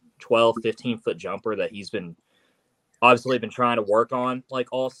that 12, 15-foot jumper that he's been obviously been trying to work on like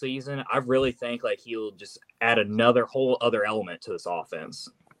all season, I really think like he'll just add another whole other element to this offense.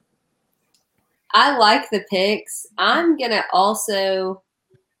 I like the picks. I'm going to also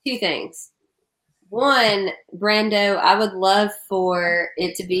 – 2 things. One, Brando, I would love for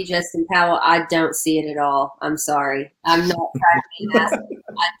it to be Justin Powell. I don't see it at all. I'm sorry. I'm not trying to be nasty.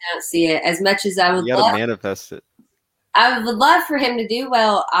 I don't see it as much as I would love. You got to manifest it. I would love for him to do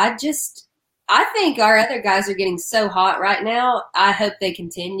well. I think our other guys are getting so hot right now. I hope they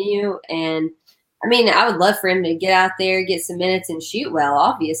continue. And I mean, I would love for him to get out there, get some minutes, and shoot well.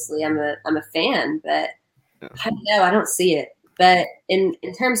 Obviously, I'm a fan, but I don't know. I don't see it. But in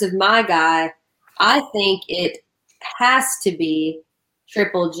terms of my guy, I think it has to be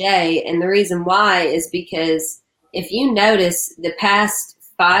Triple J, and the reason why is because if you notice the past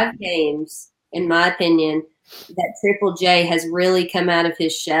 5 games, in my opinion, that Triple J has really come out of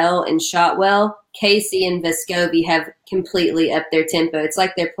his shell and shot well. Casey and Vescovi have completely upped their tempo. It's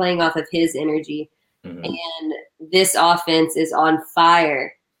like they're playing off of his energy. Mm-hmm. And this offense is on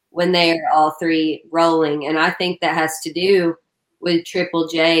fire when they are all 3 rolling. And I think that has to do with Triple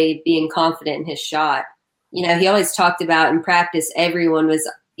J being confident in his shot. You know, he always talked about in practice, everyone was,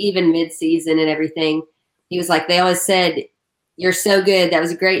 even mid-season and everything, he was like, they always said, you're so good. That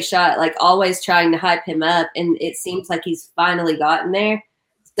was a great shot. Like, always trying to hype him up. And it seems like he's finally gotten there.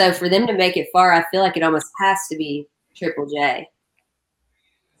 So for them to make it far, I feel like it almost has to be Triple J.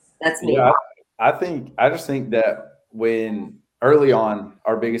 That's me. Yeah, I just think that when early on,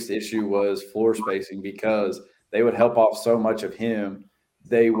 our biggest issue was floor spacing, because they would help off so much of him.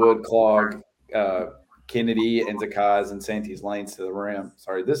 They would clog Kennedy and Zakai's and Santi's lanes to the rim.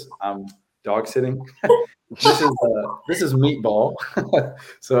 Sorry, I'm dog sitting. This is Meatball,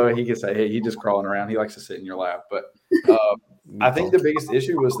 so he can say, "Hey, he's just crawling around. He likes to sit in your lap." But I think the biggest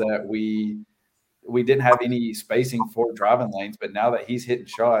issue was that we didn't have any spacing for driving lanes. But now that he's hitting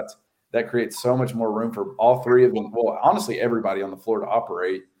shots, that creates so much more room for all 3 of them. Well, honestly, everybody on the floor to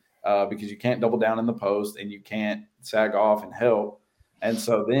operate, because you can't double down in the post and you can't sag off and help. And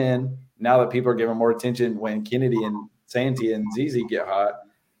so then, now that people are giving more attention when Kennedy and Santi and ZZ get hot,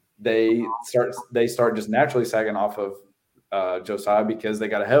 they start just naturally sagging off of Josiah, because they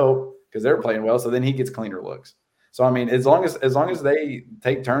got to help, because they're playing well. So then he gets cleaner looks. So I mean, as long as they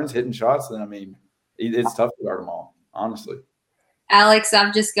take turns hitting shots, then I mean, it's tough to guard them all, honestly. Alex,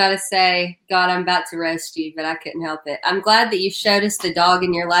 I've just got to say, God, I'm about to roast you, but I couldn't help it. I'm glad that you showed us the dog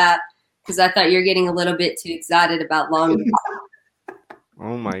in your lap, because I thought you were getting a little bit too excited about Longwood.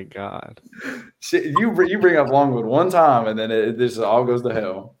 Oh my God! You bring up Longwood one time, and then it just all goes to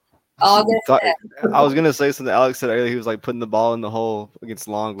hell. I was gonna say something Alex said earlier. He was like putting the ball in the hole against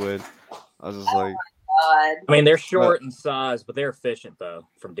Longwood. I was just like, God. I mean, they're short in size, but they're efficient though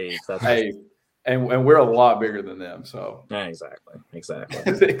from deep. Hey, and we're a lot bigger than them. So yeah, exactly. exactly.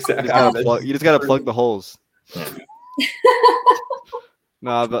 You just gotta plug the holes. Yeah.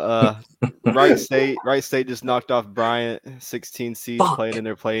 Nah, but Wright State just knocked off Bryant, 16 seeds playing in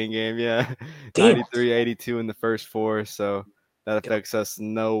their playing game. Yeah, 93-82 in the first 4. So that affects us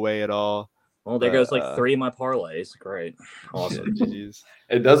no way at all. Well, there goes like 3 of my parlays. Great, awesome. Jeez.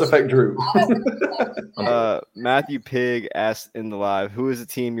 It does affect Drew. Matthew Pig asked in the live, who is the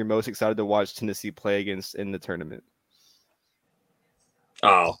team you're most excited to watch Tennessee play against in the tournament?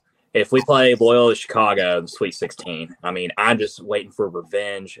 Oh, if we play Loyola Chicago in Sweet 16, I mean, I'm just waiting for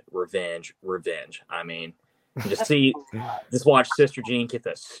revenge. I mean, just watch Sister Jean get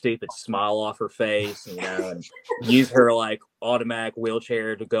that stupid smile off her face, and use her like automatic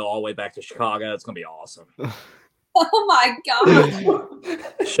wheelchair to go all the way back to Chicago. It's gonna be awesome. Oh my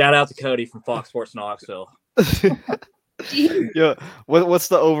God! Shout out to Cody from Fox Sports Knoxville. Yeah, what's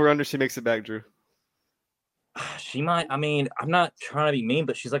the over/under she makes it back, Drew? She might. I mean, I'm not trying to be mean,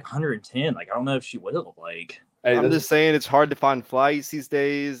 but she's like 110. Like, I don't know if she will. Like, hey, I'm just saying it's hard to find flights these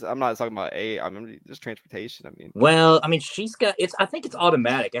days. I'm not talking about just transportation. I mean, well, I mean, she's got it's. I think it's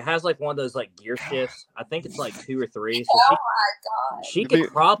automatic. It has like one of those like gear shifts. I think it's like 2 or 3. So my God! She could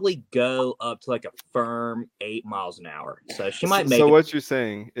probably go up to like a firm 8 miles an hour. So she might make. So what you're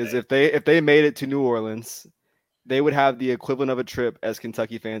saying is if they made it to New Orleans, they would have the equivalent of a trip as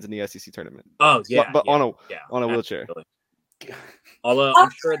Kentucky fans in the SEC tournament. Oh yeah, but on a wheelchair. Although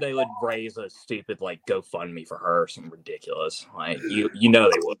I'm sure they would raise a stupid like GoFundMe for her, some ridiculous. Like you know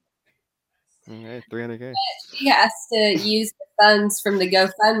they would. Okay, $300K. She has to use the funds from the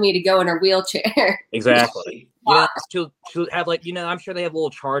GoFundMe to go in her wheelchair. Exactly. She'll have like I'm sure they have little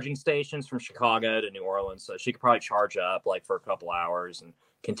charging stations from Chicago to New Orleans, so she could probably charge up like for a couple hours and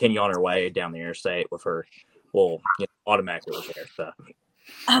continue on her way down the interstate with her. Well, automatic wheelchair stuff.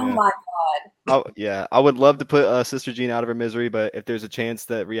 Oh my God! Oh yeah, I would love to put Sister Jean out of her misery, but if there's a chance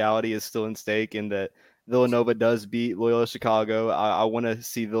that reality is still in stake and that Villanova does beat Loyola Chicago, I want to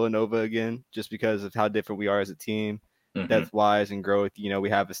see Villanova again, just because of how different we are as a team, depth-wise and growth. We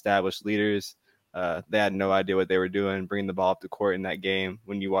have established leaders. They had no idea what they were doing, bringing the ball up the court in that game.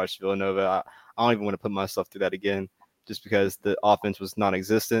 When you watch Villanova, I don't even want to put myself through that again, just because the offense was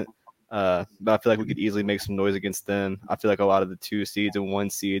non-existent. But I feel like we could easily make some noise against them. I feel like a lot of the 2 seeds and 1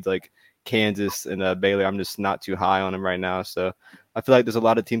 seeds, like Kansas and Baylor, I'm just not too high on them right now. So I feel like there's a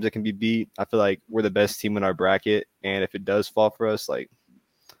lot of teams that can be beat. I feel like we're the best team in our bracket. And if it does fall for us, like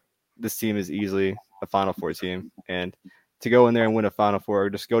this team is easily a Final Four team. And to go in there and win a Final Four or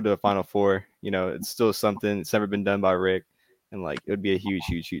just go to a Final Four, it's still something. It's never been done by Rick. And like it would be a huge,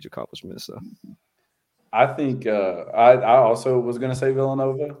 huge, huge accomplishment. So I think I also was going to say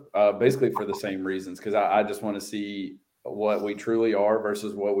Villanova, basically for the same reasons, because I just want to see what we truly are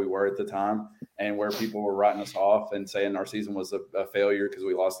versus what we were at the time, and where people were writing us off and saying our season was a failure because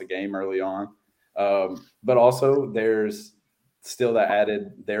we lost the game early on. But also there's still that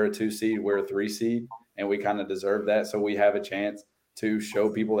added, they're a 2 seed, we're a 3 seed, and we kind of deserve that. So we have a chance to show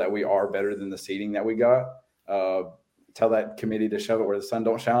people that we are better than the seeding that we got. Tell that committee to shove it where the sun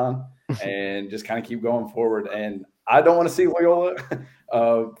don't shine and just kind of keep going forward. And I don't want to see Loyola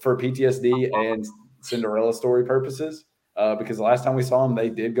for PTSD and Cinderella story purposes because the last time we saw them, they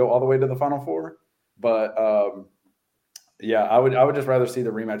did go all the way to the Final Four. But yeah, I would just rather see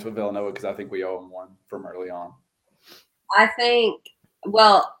the rematch with Villanova because I think we owe them one from early on. I think,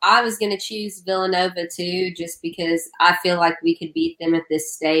 well, I was going to choose Villanova too, just because I feel like we could beat them at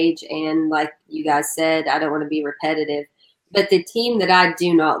this stage. And like you guys said, I don't want to be repetitive, but the team that I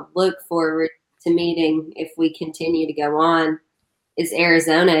do not look forward to meeting if we continue to go on is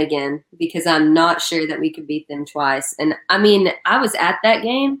Arizona again, because I'm not sure that we could beat them twice. And I mean, I was at that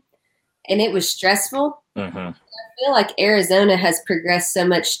game and it was stressful. Mm-hmm. I feel like Arizona has progressed so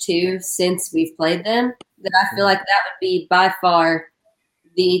much too since we've played them that I feel like that would be by far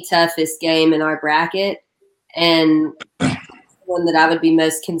the toughest game in our bracket, and one that I would be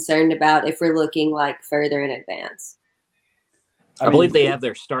most concerned about if we're looking like further in advance. I believe they have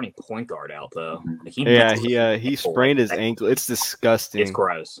their starting point guard out though. He sprained his ankle. It's disgusting. It's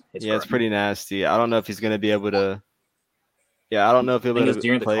gross. It's pretty nasty. I don't know if he's going to be able to. Yeah, I don't know if he'll be able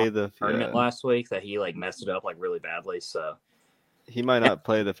to play the tournament last week that he like messed it up like really badly. So he might not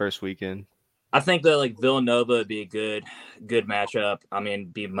play the first weekend. I think that like Villanova would be a good matchup. I mean,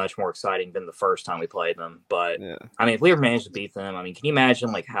 be much more exciting than the first time we played them. But I mean, if we ever managed to beat them, I mean, can you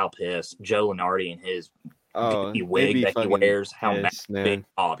imagine like how pissed Joe Lunardi and his wig that he wears? How big?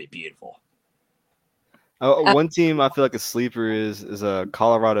 Oh, it'd be beautiful. One team I feel like a sleeper is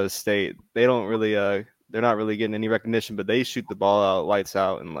Colorado State. They don't really they're not really getting any recognition, but they shoot the ball out, lights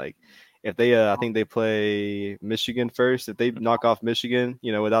out, and like. If they, I think they play Michigan first. If they knock off Michigan,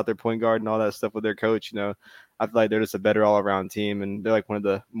 without their point guard and all that stuff with their coach, I feel like they're just a better all-around team, and they're like one of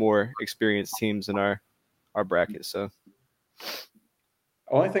the more experienced teams in our bracket. So, the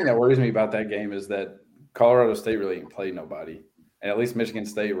only thing that worries me about that game is that Colorado State really ain't played nobody, and at least Michigan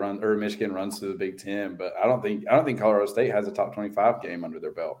runs to the Big Ten. But I don't think Colorado State has a top 25 game under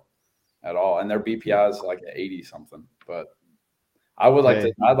their belt at all, and their BPI is like 80 something, but. I'd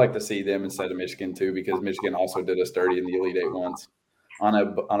like to see them instead of Michigan too, because Michigan also did us dirty in the Elite Eight once on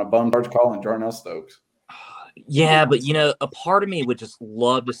a bum charge call and Jarnell Stokes. Yeah, but a part of me would just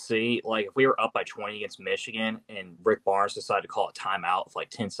love to see like if we were up by 20 against Michigan and Rick Barnes decided to call a timeout with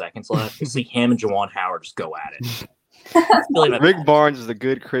like 10 seconds left, to see him and Juwan Howard just go at it. Rick Barnes is a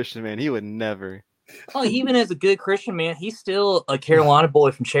good Christian man. He would never. Oh, even as a good Christian man, he's still a Carolina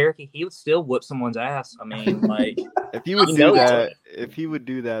boy from Cherokee. He would still whip someone's ass. I mean, like if he would do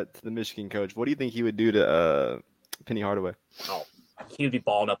that, to the Michigan coach, what do you think he would do to Penny Hardaway? Oh, he would be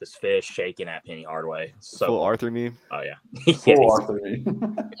balling up his fist, shaking at Penny Hardaway. So full Arthur meme. Oh yeah, full Arthur meme.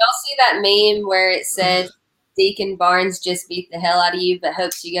 Y'all see that meme where it says Deacon Barnes just beat the hell out of you, but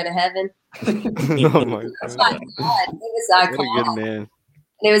hopes you go to heaven? Oh my God! It was iconic. What a good man.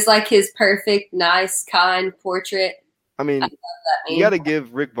 And it was like his perfect, nice, kind portrait. I mean, you got to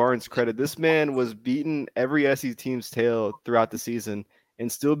give Rick Barnes credit. This man was beating every SEC team's tail throughout the season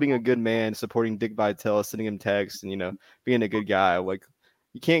and still being a good man, supporting Dick Vitale, sending him texts, and, being a good guy. Like,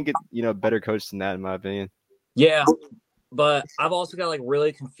 you can't get, better coach than that, in my opinion. Yeah, but I've also got, like,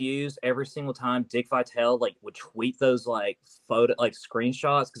 really confused every single time Dick Vitale, like, would tweet those, like,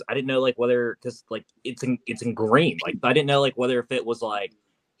 screenshots, because I didn't know, like, whether, because, like, it's in green. Like, I didn't know, like, whether if it was, like,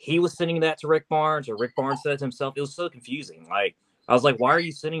 he was sending that to Rick Barnes or Rick Barnes said it to himself. It was so confusing. Like, I was like, why are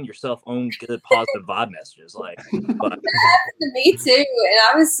you sending yourself own good positive vibe messages? Like, but that happened to me too. And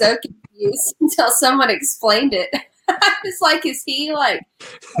I was so confused until someone explained it. I was like, is he like,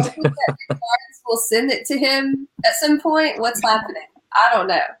 hoping that Rick Barnes will send it to him at some point? What's happening? I don't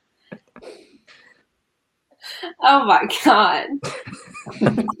know. Oh my God.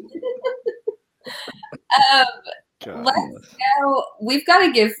 Let's go.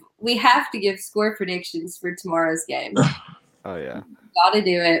 We have to give score predictions for tomorrow's game. Oh yeah. got to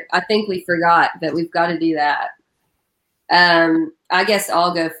do it. I think we forgot, but we've got to do that. I guess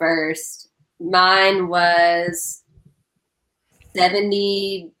I'll go first. Mine was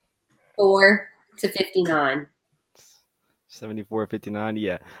 74 to 59. 74-59.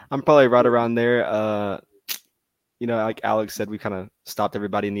 Yeah, I'm probably right around there. Like Alex said, we kind of stopped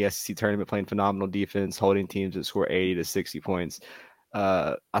everybody in the SEC tournament playing phenomenal defense, holding teams that score 80 to 60 points.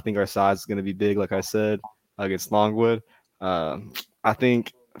 I think our size is going to be big, like I said, against Longwood. I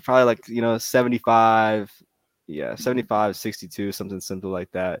think probably 75, 62, something simple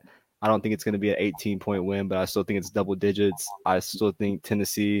like that. I don't think it's going to be an 18-point win, but I still think it's double digits. I still think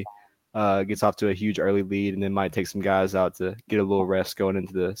Tennessee gets off to a huge early lead and then might take some guys out to get a little rest going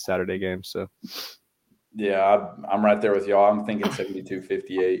into the Saturday game. So, yeah, I'm right there with y'all. I'm thinking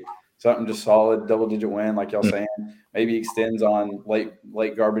 72-58. Something just solid, double-digit win, like y'all saying. Maybe extends on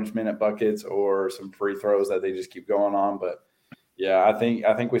late garbage minute buckets or some free throws that they just keep going on. But, yeah, I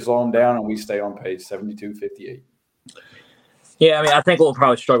think we slow them down and we stay on pace, 72-58. Yeah, I mean, I think we'll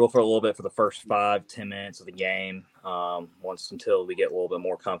probably struggle for a little bit for the first 5-10 minutes of the game, until we get a little bit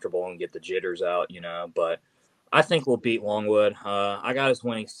more comfortable and get the jitters out, But I think we'll beat Longwood. I got us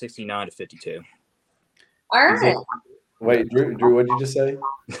winning 69-52. All right. Wait, Drew, what did you just say?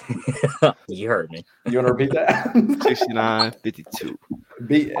 You heard me. You want to repeat that? 69-52.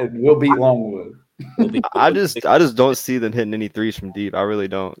 We'll beat Longwood. I just don't see them hitting any threes from deep. I really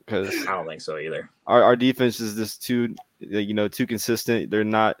don't, because I don't think so either. Our defense is just too consistent. They're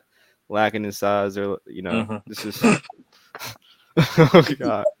not lacking in size. They're This is oh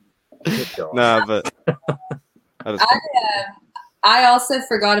god. Nah, but I also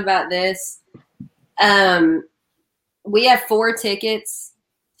forgot about this. We have 4 tickets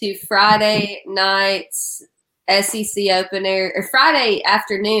to Friday night's SEC opener, or Friday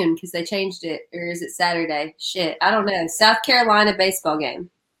afternoon because they changed it, or is it Saturday? Shit, I don't know. South Carolina baseball game.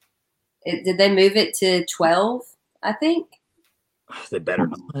 Did they move it to 12? I think. They better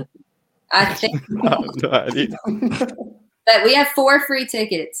not. I think. no idea. But we have 4 free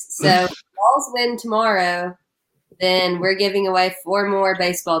tickets. So if the Vols win tomorrow, then we're giving away 4 more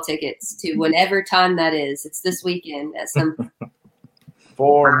baseball tickets to whatever time that is. It's this weekend at some point.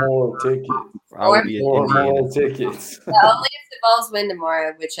 4 more tickets. 4 more tickets. Only if the Vols win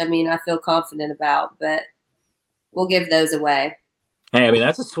tomorrow, which, I mean, I feel confident about, but we'll give those away. Hey, I mean,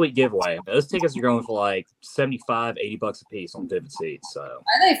 that's a sweet giveaway. Those tickets are going for like $75-$80 a piece on Vivid Seats. So.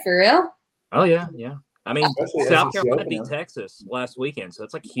 Are they for real? Oh, yeah. I mean, especially South Carolina beat Texas last weekend, so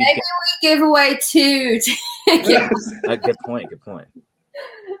it's like a huge. Maybe we give away 2 tickets. Good point.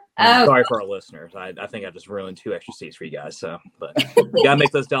 Oh. Sorry for our listeners. I think I just ruined 2 extra seats for you guys. So, but you gotta make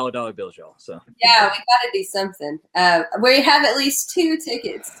those dollar bills, y'all. So yeah, we gotta do something. We have at least 2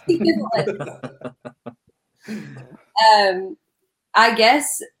 tickets. I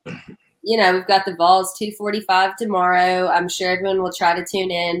guess we've got the Vols 2:45 tomorrow. I'm sure everyone will try to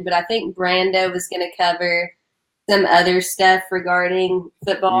tune in, but I think Brando was going to cover some other stuff regarding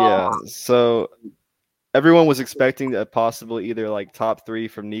football. Yeah, so everyone was expecting a possible either like top 3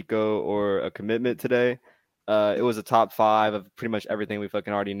 from Nico or a commitment today. It was a top 5 of pretty much everything we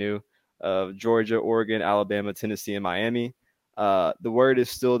fucking already knew of Georgia, Oregon, Alabama, Tennessee, and Miami. The word is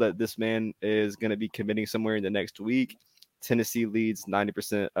still that this man is going to be committing somewhere in the next week. Tennessee leads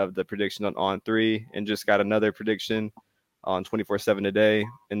 90% of the prediction on On3 and just got another prediction on 24/7 today.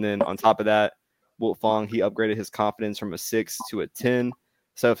 And then on top of that, Wiltfong, he upgraded his confidence from a 6 to a 10.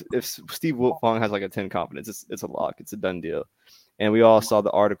 So if Steve Wiltfong has like a 10 confidence, it's a lock. It's a done deal. And we all saw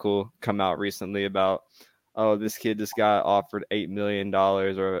the article come out recently about, this kid just got offered $8 million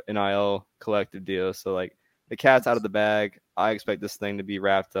or NIL collective deal. So like the cat's out of the bag. I expect this thing to be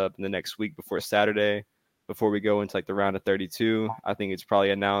wrapped up in the next week before Saturday. Before we go into like the round of 32, I think it's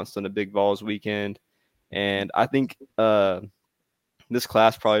probably announced on the Big Vols weekend. And I think this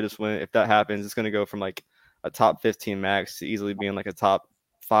class probably just went, if that happens, it's going to go from like a top 15 max to easily being like a top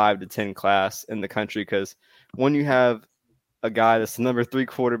 5 to 10 class in the country. Because when you have a guy that's the number 3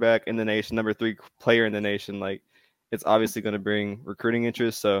 quarterback in the nation, number 3 player in the nation, like it's obviously going to bring recruiting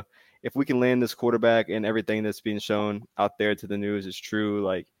interest. So if we can land this quarterback and everything that's being shown out there to the news is true,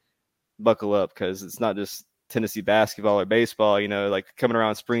 like, buckle up, because it's not just Tennessee basketball or baseball, like coming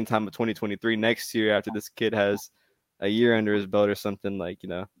around springtime of 2023 next year after this kid has a year under his belt or something, like,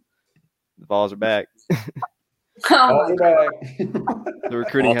 the Vols are back. The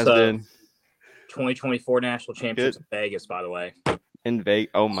recruiting also, has been 2024 national championships in Vegas, by the way. In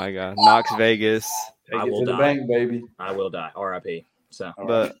Vegas. Oh my God. Knox Vegas. Take it to the bank, baby. I will die. RIP. So,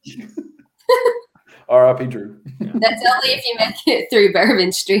 but RIP Drew. Yeah. That's only if you make it through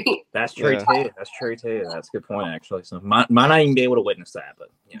Bourbon Street. That's true Yeah. too. That's true too. That's a good point, actually. So might not even be able to witness that, but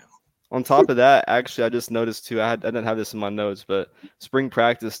On top of that, actually, I just noticed too. I didn't have this in my notes, but spring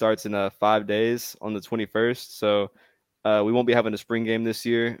practice starts in 5 days on the 21st. So we won't be having a spring game this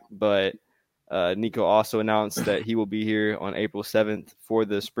year. But Nico also announced that he will be here on April 7th for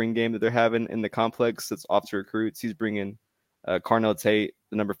the spring game that they're having in the complex. That's off to recruits. He's bringing Carnell Tate,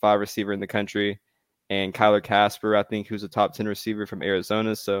 the number 5 receiver in the country, and Kyler Casper, I think, who's a top 10 receiver from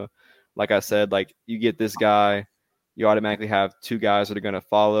Arizona. So, like I said, like you get this guy, you automatically have 2 guys that are going to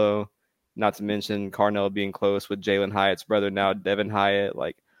follow. Not to mention Carnell being close with Jalen Hyatt's brother now, Devin Hyatt.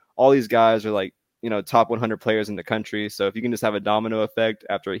 Like all these guys are like, top 100 players in the country. So if you can just have a domino effect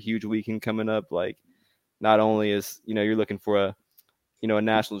after a huge weekend coming up, like not only is, you're looking for a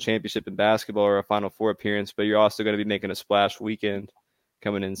national championship in basketball or a Final Four appearance, but you're also going to be making a splash weekend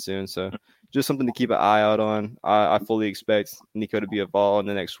coming in soon. So just something to keep an eye out on. I fully expect Nico to be a ball in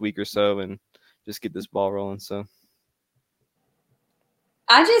the next week or so and just get this ball rolling. So.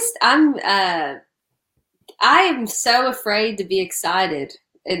 I am so afraid to be excited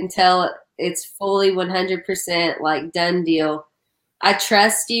until it's fully 100% like done deal. I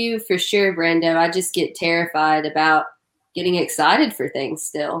trust you for sure, Brendo. I just get terrified about getting excited for things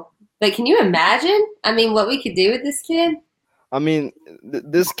still. But can you imagine? I mean, what we could do with this kid? I mean,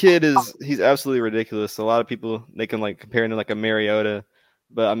 this kid he's absolutely ridiculous. A lot of people, they can like compare him to like a Mariota,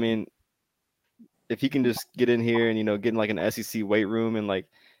 but I mean, if he can just get in here and, get in like an SEC weight room and like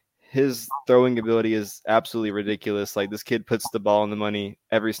his throwing ability is absolutely ridiculous. Like this kid puts the ball in the money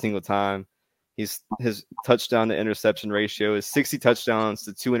every single time. His touchdown to interception ratio is 60 touchdowns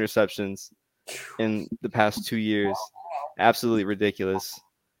to 2 interceptions in the past 2 years. Absolutely ridiculous.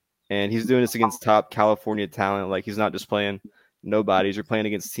 And he's doing this against top California talent. Like he's not just playing nobodies. You're playing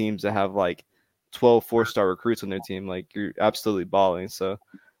against teams that have like 12 4-star recruits on their team. Like you're absolutely balling. So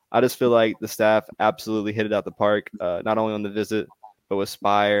I just feel like the staff absolutely hit it out the park, not only on the visit, but with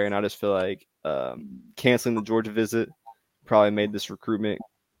Spire. And I just feel like canceling the Georgia visit probably made this recruitment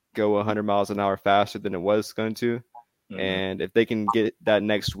go 100 miles an hour faster than it was going to. Mm-hmm. And if they can get that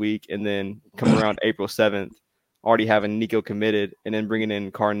next week and then come around April 7th, already having Nico committed and then bringing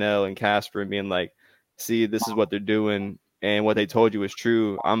in Carnell and Casper and being like, see, this is what they're doing. And what they told you is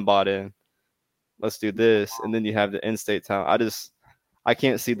true. I'm bought in. Let's do this. And then you have the in-state talent. I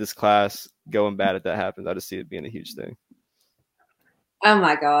can't see this class going bad if that happens. I just see it being a huge thing. Oh,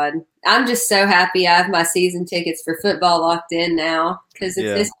 my God. I'm just so happy I have my season tickets for football locked in now because if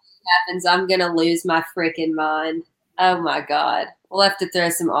this happens, I'm going to lose my freaking mind. Oh, my God. We'll have to throw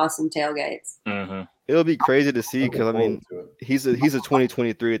some awesome tailgates. Mm-hmm. It'll be crazy to see because, I mean, he's a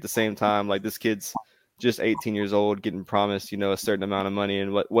 2023 at the same time. Like, this kid's just 18 years old getting promised, a certain amount of money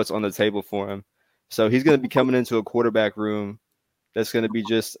and what's on the table for him. So he's going to be coming into a quarterback room that's going to be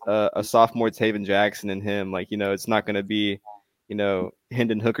just a sophomore Taven Jackson and him. Like, it's not going to be,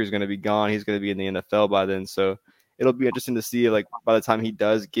 Hendon Hooker's going to be gone. He's going to be in the NFL by then. So it'll be interesting to see, like, by the time he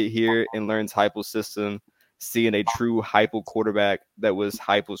does get here and learns Heupel's system, seeing a true Heupel quarterback that was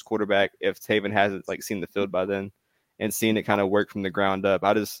Heupel's quarterback if Taven hasn't, like, seen the field by then and seeing it kind of work from the ground up.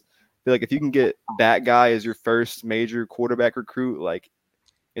 I just feel like if you can get that guy as your first major quarterback recruit, like,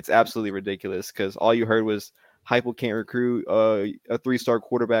 it's absolutely ridiculous because all you heard was Heupel can't recruit, a 3-star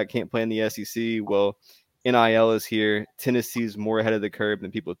quarterback can't play in the SEC. Well, NIL is here. Tennessee's more ahead of the curve than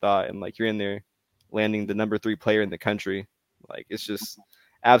people thought. And, like, you're in there landing the number 3 player in the country. Like, it's just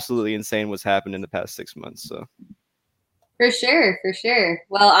absolutely insane what's happened in the past 6 months. So, for sure.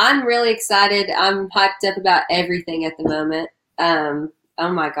 Well, I'm really excited. I'm hyped up about everything at the moment. Oh,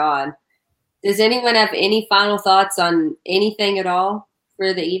 my God. Does anyone have any final thoughts on anything at all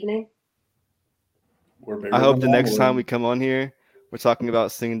for the evening? I hope the next time we come on here, we're talking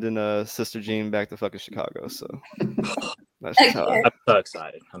about singing Sister Jean back to fucking Chicago. So that's just how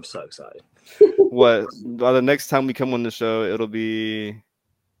I'm so excited. What? Well, the next time we come on the show, it'll be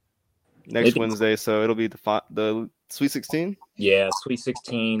next Wednesday. So it'll be the Sweet 16. Yeah, Sweet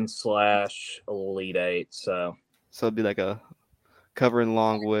 16 / Elite 8. So it'll be like a covering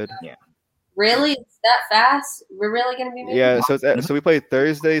Longwood. Yeah. Really? It's that fast? We're really going to be moving? Yeah, so we play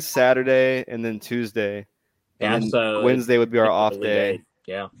Thursday, Saturday, and then Tuesday. Yeah, and so Wednesday would be our off Elite day. 8.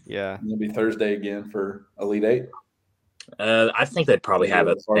 Yeah. Yeah. It'll be Thursday again for Elite 8. I think they'd probably have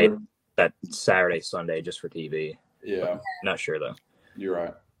it that Saturday, Sunday just for TV. Yeah. Not sure, though. You're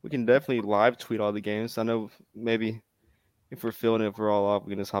right. We can definitely live tweet all the games. I know maybe if we're feeling it, if we're all off,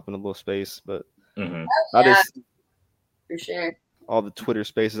 we can just hop in a little space. But for sure. All the Twitter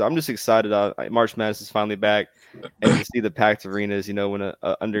spaces. I'm just excited. March Madness is finally back, and to see the packed arenas. When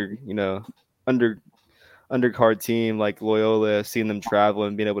a undercard team like Loyola, seeing them travel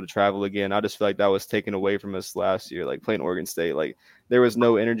and being able to travel again. I just feel like that was taken away from us last year, like playing Oregon State. Like there was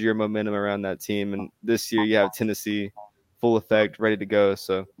no energy or momentum around that team. And this year you have Tennessee full effect, ready to go.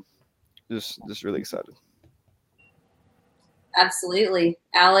 So just really excited. Absolutely.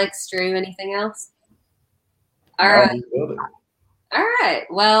 Alex, Drew, anything else? All right. All right.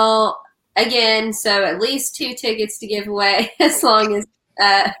 Well, again, so at least 2 tickets to give away as long as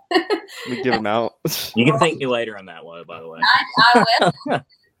we give them out. You can thank me later on that one, by the way. I will.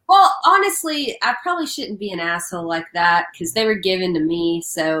 Well, honestly, I probably shouldn't be an asshole like that because they were given to me,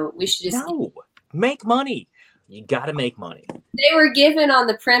 so we should just make money. You got to make money. They were given on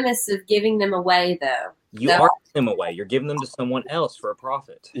the premise of giving them away, though. You are giving them away. You're giving them to someone else for a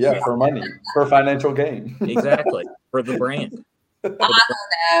profit. Yeah, for money, for financial gain. Exactly, for the brand. I don't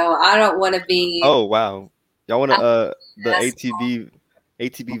know. I don't want to be. Oh wow, y'all want to the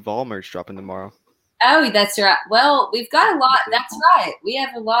ATB Vol merch dropping tomorrow? Oh, that's right. Well, we've got a lot. That's right. We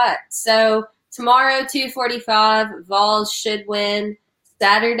have a lot. So tomorrow, 2:45, Vols should win.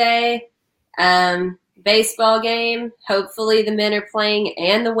 Saturday, baseball game. Hopefully the men are playing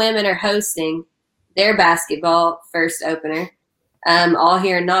and the women are hosting their basketball first opener. All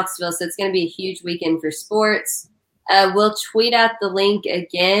here in Knoxville. So it's going to be a huge weekend for sports. We'll tweet out the link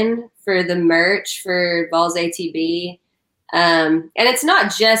again for the merch for Vols ATB. And it's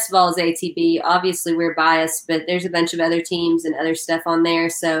not just Vols ATB. Obviously, we're biased, but there's a bunch of other teams and other stuff on there.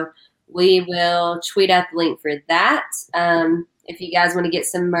 So we will tweet out the link for that. If you guys want to get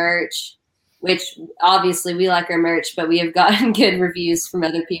some merch, which obviously we like our merch, but we have gotten good reviews from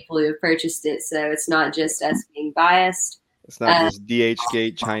other people who have purchased it. So it's not just us being biased. It's not just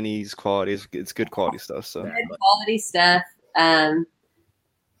DHgate Chinese quality. It's good quality stuff. So good quality stuff. And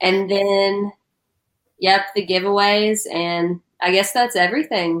then, yep, the giveaways. And I guess that's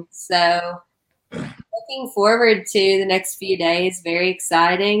everything. So looking forward to the next few days. Very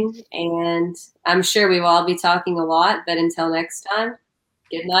exciting. And I'm sure we will all be talking a lot. But until next time,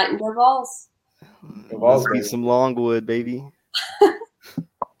 good night and go Vols. Let's beat some Longwood, baby.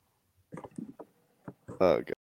 Oh, God.